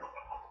there,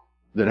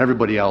 then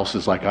everybody else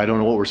is like, I don't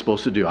know what we're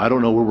supposed to do. I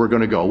don't know where we're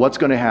going to go. What's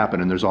going to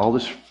happen? And there's all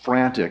this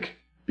frantic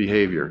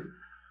behavior.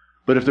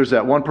 But if there's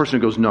that one person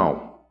who goes,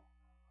 no,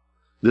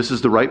 this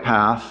is the right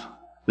path,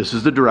 this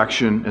is the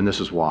direction, and this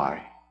is why.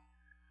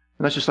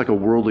 And that's just like a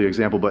worldly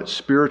example, but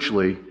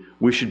spiritually,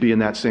 we should be in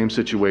that same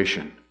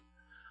situation.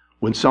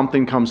 When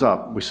something comes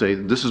up, we say,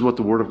 this is what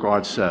the Word of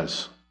God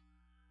says.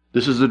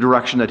 This is the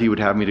direction that He would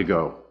have me to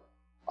go.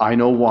 I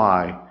know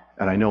why,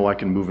 and I know I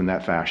can move in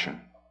that fashion.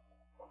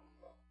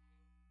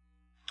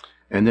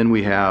 And then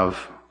we have,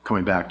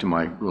 coming back to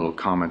my little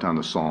comment on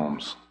the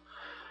Psalms,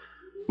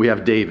 we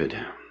have David.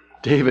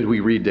 We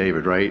read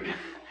David, right?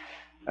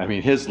 I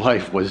mean, his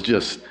life was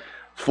just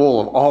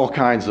full of all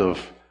kinds of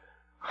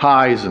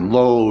highs and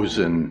lows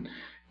and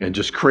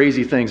just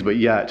crazy things, but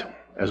yet,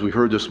 as we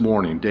heard this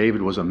morning,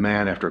 David was a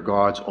man after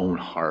God's own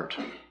heart.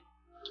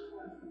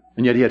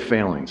 And yet he had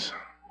failings.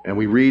 And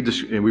we read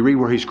this, and we read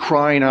where he's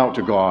crying out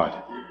to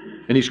God.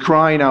 And he's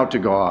crying out to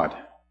God.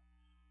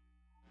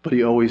 But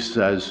he always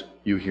says,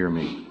 you hear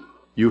me.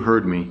 You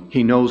heard me.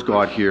 He knows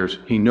God hears.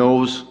 He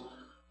knows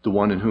the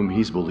one in whom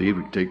he's believed.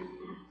 We take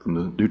from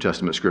the New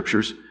Testament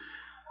scriptures.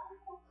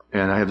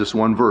 And I have this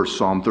one verse,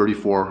 Psalm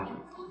 34,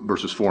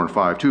 verses 4 and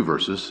 5, 2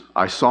 verses.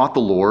 I sought the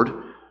Lord,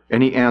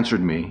 and he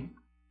answered me,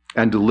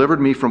 and delivered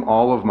me from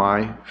all of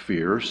my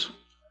fears,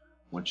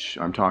 which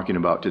I'm talking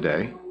about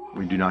today.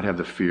 We do not have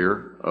the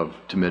fear of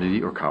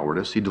timidity or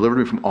cowardice. He delivered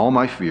me from all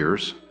my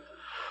fears.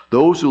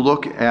 Those who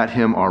look at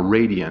him are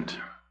radiant.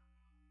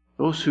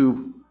 Those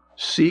who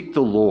seek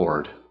the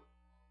Lord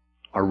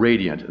are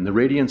radiant. And the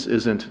radiance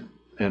isn't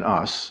in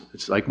us.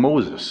 It's like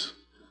Moses.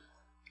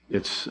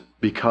 It's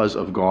because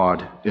of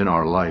God in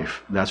our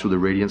life. That's where the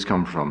radiance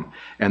comes from.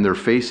 And their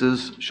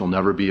faces shall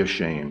never be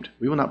ashamed.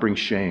 We will not bring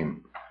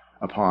shame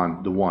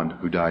upon the one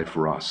who died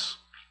for us.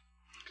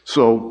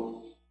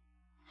 So,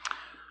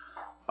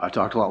 I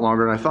talked a lot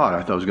longer than I thought.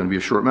 I thought it was going to be a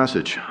short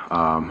message.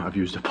 I've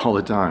used it all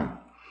the time.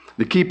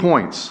 The key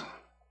points.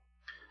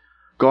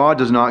 God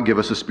does not give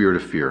us a spirit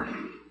of fear.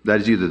 That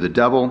is either the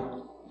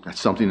devil,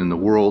 that's something in the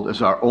world,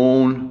 it's our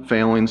own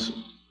failings,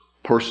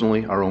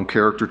 personally, our own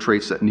character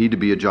traits that need to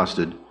be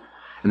adjusted,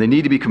 and they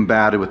need to be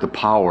combated with the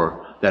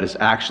power that is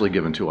actually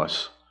given to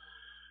us.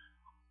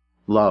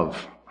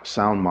 Love, a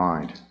sound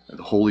mind, and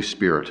the Holy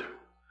Spirit.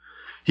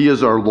 He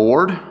is our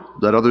Lord.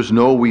 Let others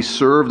know we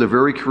serve the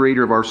very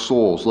creator of our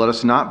souls. Let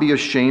us not be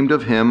ashamed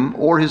of him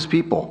or his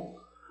people.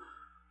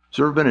 Has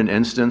there ever been an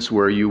instance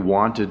where you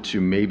wanted to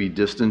maybe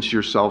distance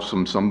yourself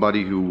from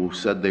somebody who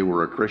said they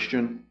were a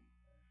Christian?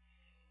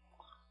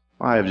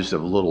 I have just a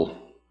little,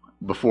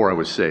 before I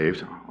was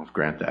saved, I'll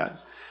grant that.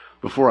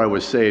 Before I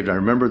was saved, I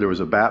remember there was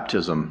a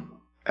baptism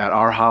at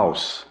our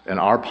house, in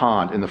our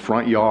pond, in the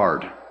front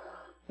yard.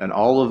 And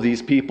all of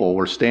these people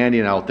were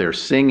standing out there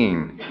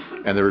singing,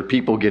 and there were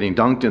people getting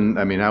dunked in.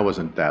 I mean, I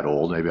wasn't that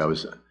old. Maybe I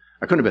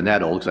couldn't have been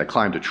that old because I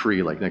climbed a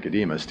tree like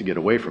Nicodemus to get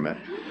away from it.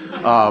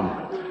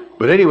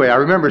 But anyway, I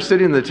remember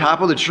sitting in the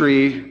top of the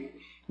tree,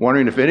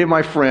 wondering if any of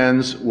my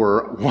friends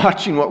were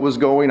watching what was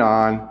going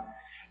on,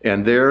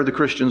 and there the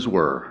Christians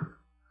were.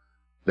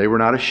 They were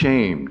not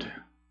ashamed.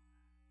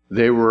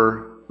 They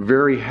were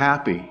very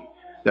happy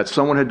that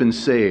someone had been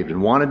saved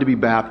and wanted to be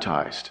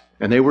baptized,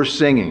 and they were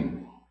singing.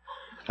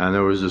 And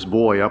there was this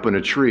boy up in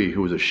a tree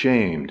who was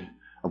ashamed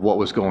of what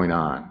was going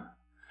on.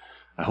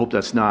 I hope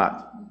that's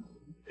not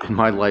in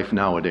my life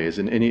nowadays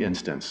in any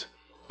instance.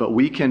 But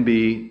we can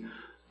be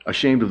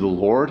ashamed of the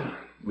Lord,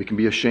 we can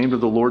be ashamed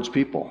of the Lord's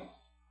people.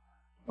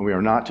 And we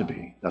are not to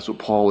be. That's what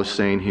Paul is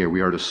saying here.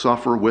 We are to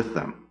suffer with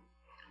them.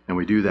 And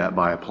we do that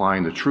by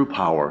applying the true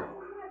power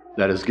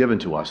that is given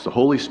to us, the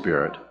Holy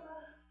Spirit,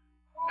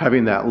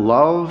 having that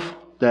love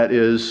that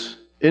is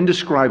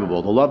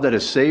indescribable, the love that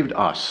has saved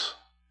us,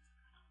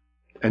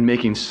 and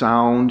making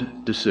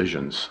sound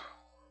decisions.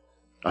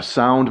 A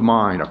sound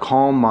mind, a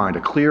calm mind,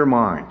 a clear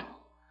mind.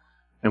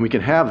 And we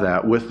can have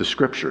that with the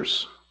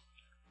Scriptures.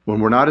 When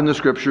we're not in the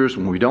Scriptures,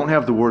 when we don't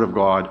have the Word of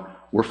God,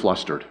 we're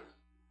flustered. At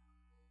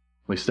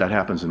least that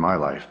happens in my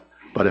life.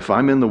 But if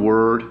I'm in the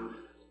Word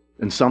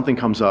and something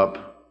comes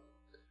up,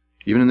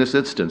 even in this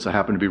instance, I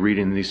happen to be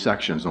reading these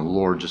sections and the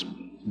Lord just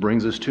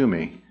brings this to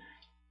me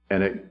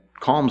and it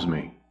calms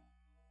me.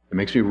 It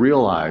makes me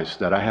realize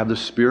that I have the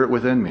Spirit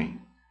within me.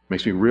 It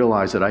makes me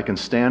realize that I can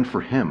stand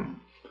for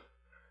Him.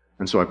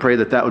 And so I pray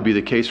that that would be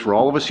the case for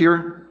all of us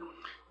here.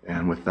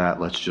 And with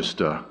that, let's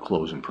just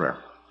close in prayer.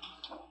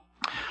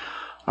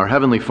 Our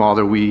Heavenly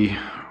Father, we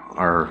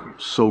are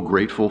so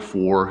grateful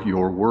for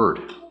your word.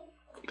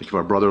 Think of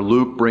our brother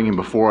Luke bringing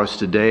before us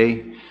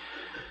today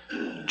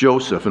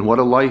Joseph and what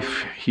a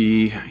life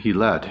he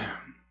led.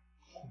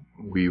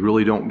 We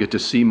really don't get to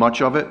see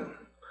much of it,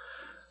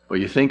 but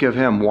you think of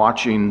him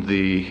watching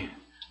the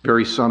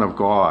very Son of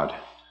God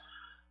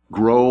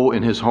grow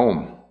in his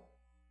home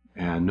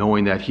and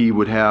knowing that he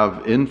would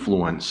have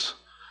influence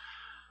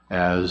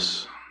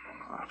as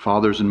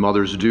fathers and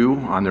mothers do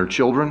on their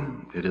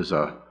children. It is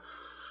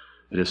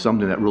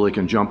something that really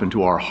can jump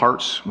into our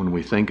hearts when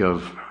we think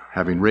of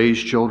having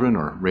raised children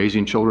or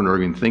raising children or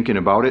even thinking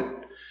about it.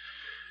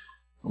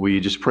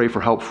 We just pray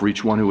for help for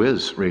each one who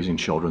is raising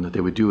children, that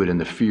they would do it in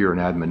the fear and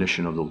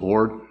admonition of the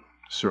Lord.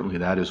 Certainly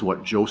that is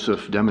what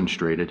Joseph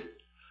demonstrated.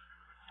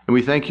 And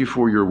we thank you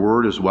for your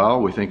word as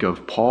well. We think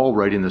of Paul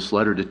writing this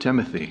letter to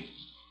Timothy,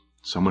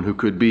 someone who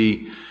could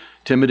be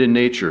timid in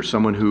nature,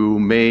 someone who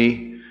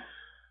may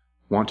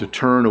want to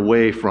turn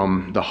away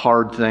from the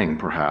hard thing,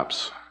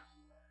 perhaps.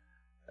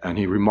 And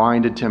he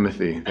reminded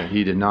Timothy that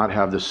he did not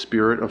have the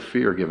spirit of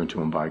fear given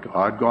to him by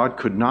God. God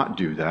could not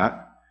do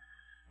that.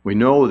 We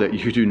know that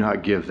you do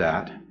not give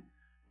that.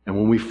 And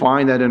when we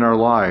find that in our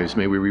lives,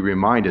 may we be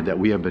reminded that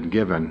we have been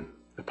given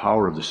the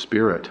power of the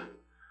Spirit.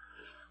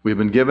 We have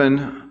been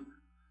given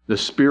the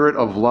spirit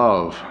of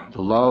love,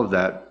 the love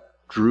that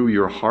drew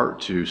your heart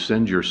to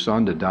send your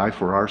Son to die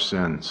for our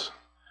sins,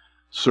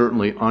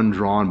 certainly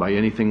undrawn by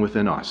anything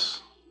within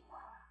us.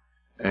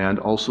 And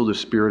also the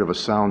spirit of a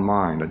sound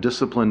mind, a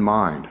disciplined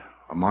mind,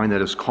 a mind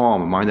that is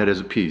calm, a mind that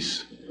is at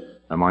peace,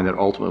 a mind that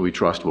ultimately we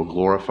trust will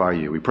glorify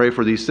you. We pray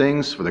for these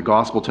things, for the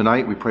gospel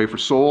tonight. We pray for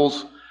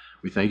souls.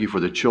 We thank you for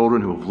the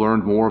children who have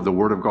learned more of the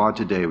Word of God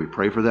today. We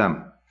pray for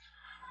them.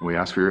 And we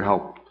ask for your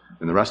help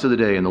in the rest of the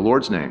day. In the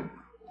Lord's name,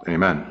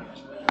 amen.